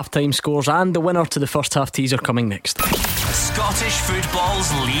of the half-time scores and the winner to the first half teaser coming next. Scottish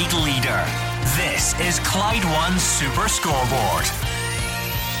football's league leader. This is Clyde One Super Scoreboard.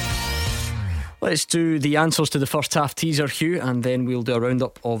 Let's do the answers to the first half teaser, Hugh, and then we'll do a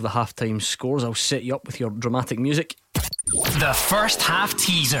roundup of the half-time scores. I'll set you up with your dramatic music. The first half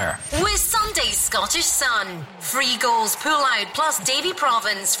teaser. With Sunday's Scottish Sun. Free goals pull out plus Davy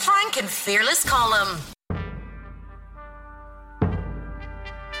Province, Frank and Fearless column.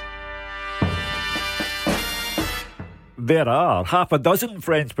 There are half a dozen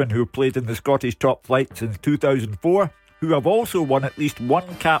Frenchmen who played in the Scottish top flight since 2004 who have also won at least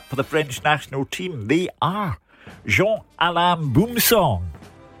one cap for the French national team. They are Jean-Alain Boumsong,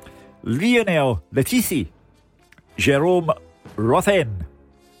 Lionel Letici, Jérôme Rothen,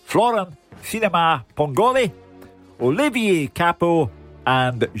 Florent Cinema Pongoli, Olivier Capot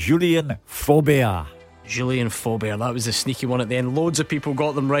and Julien Faubert. Julien Faubert, that was the sneaky one at the end. Loads of people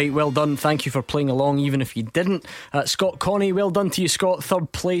got them right. Well done. Thank you for playing along, even if you didn't. Scott Connie, well done to you, Scott.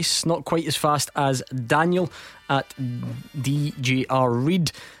 Third place, not quite as fast as Daniel at DJR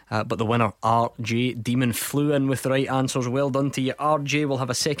Reid, but the winner, RJ Demon, flew in with the right answers. Well done to you, RJ. We'll have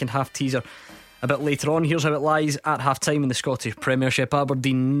a second half teaser A bit later on, here's how it lies at half-time in the Scottish Premiership.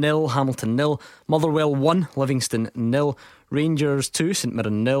 Aberdeen 0, Hamilton 0, Motherwell 1, Livingston 0, Rangers 2, St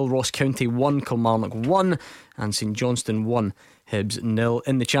Mirren 0, Ross County 1, Kilmarnock 1, and St Johnstone 1, Hibs 0.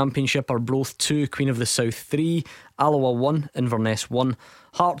 In the Championship, Arbroath 2, Queen of the South 3, Alloa 1, Inverness 1,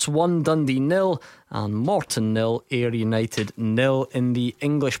 Hearts 1, Dundee 0, and Morton 0, Ayr United 0. In the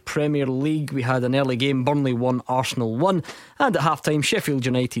English Premier League, we had an early game, Burnley 1, Arsenal 1, and at half time, Sheffield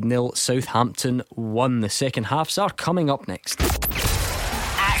United 0, Southampton 1. The second halves are coming up next.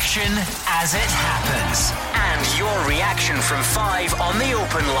 Action as it happens, and your reaction from 5 on the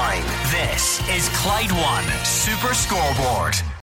open line. This is Clyde One Super Scoreboard.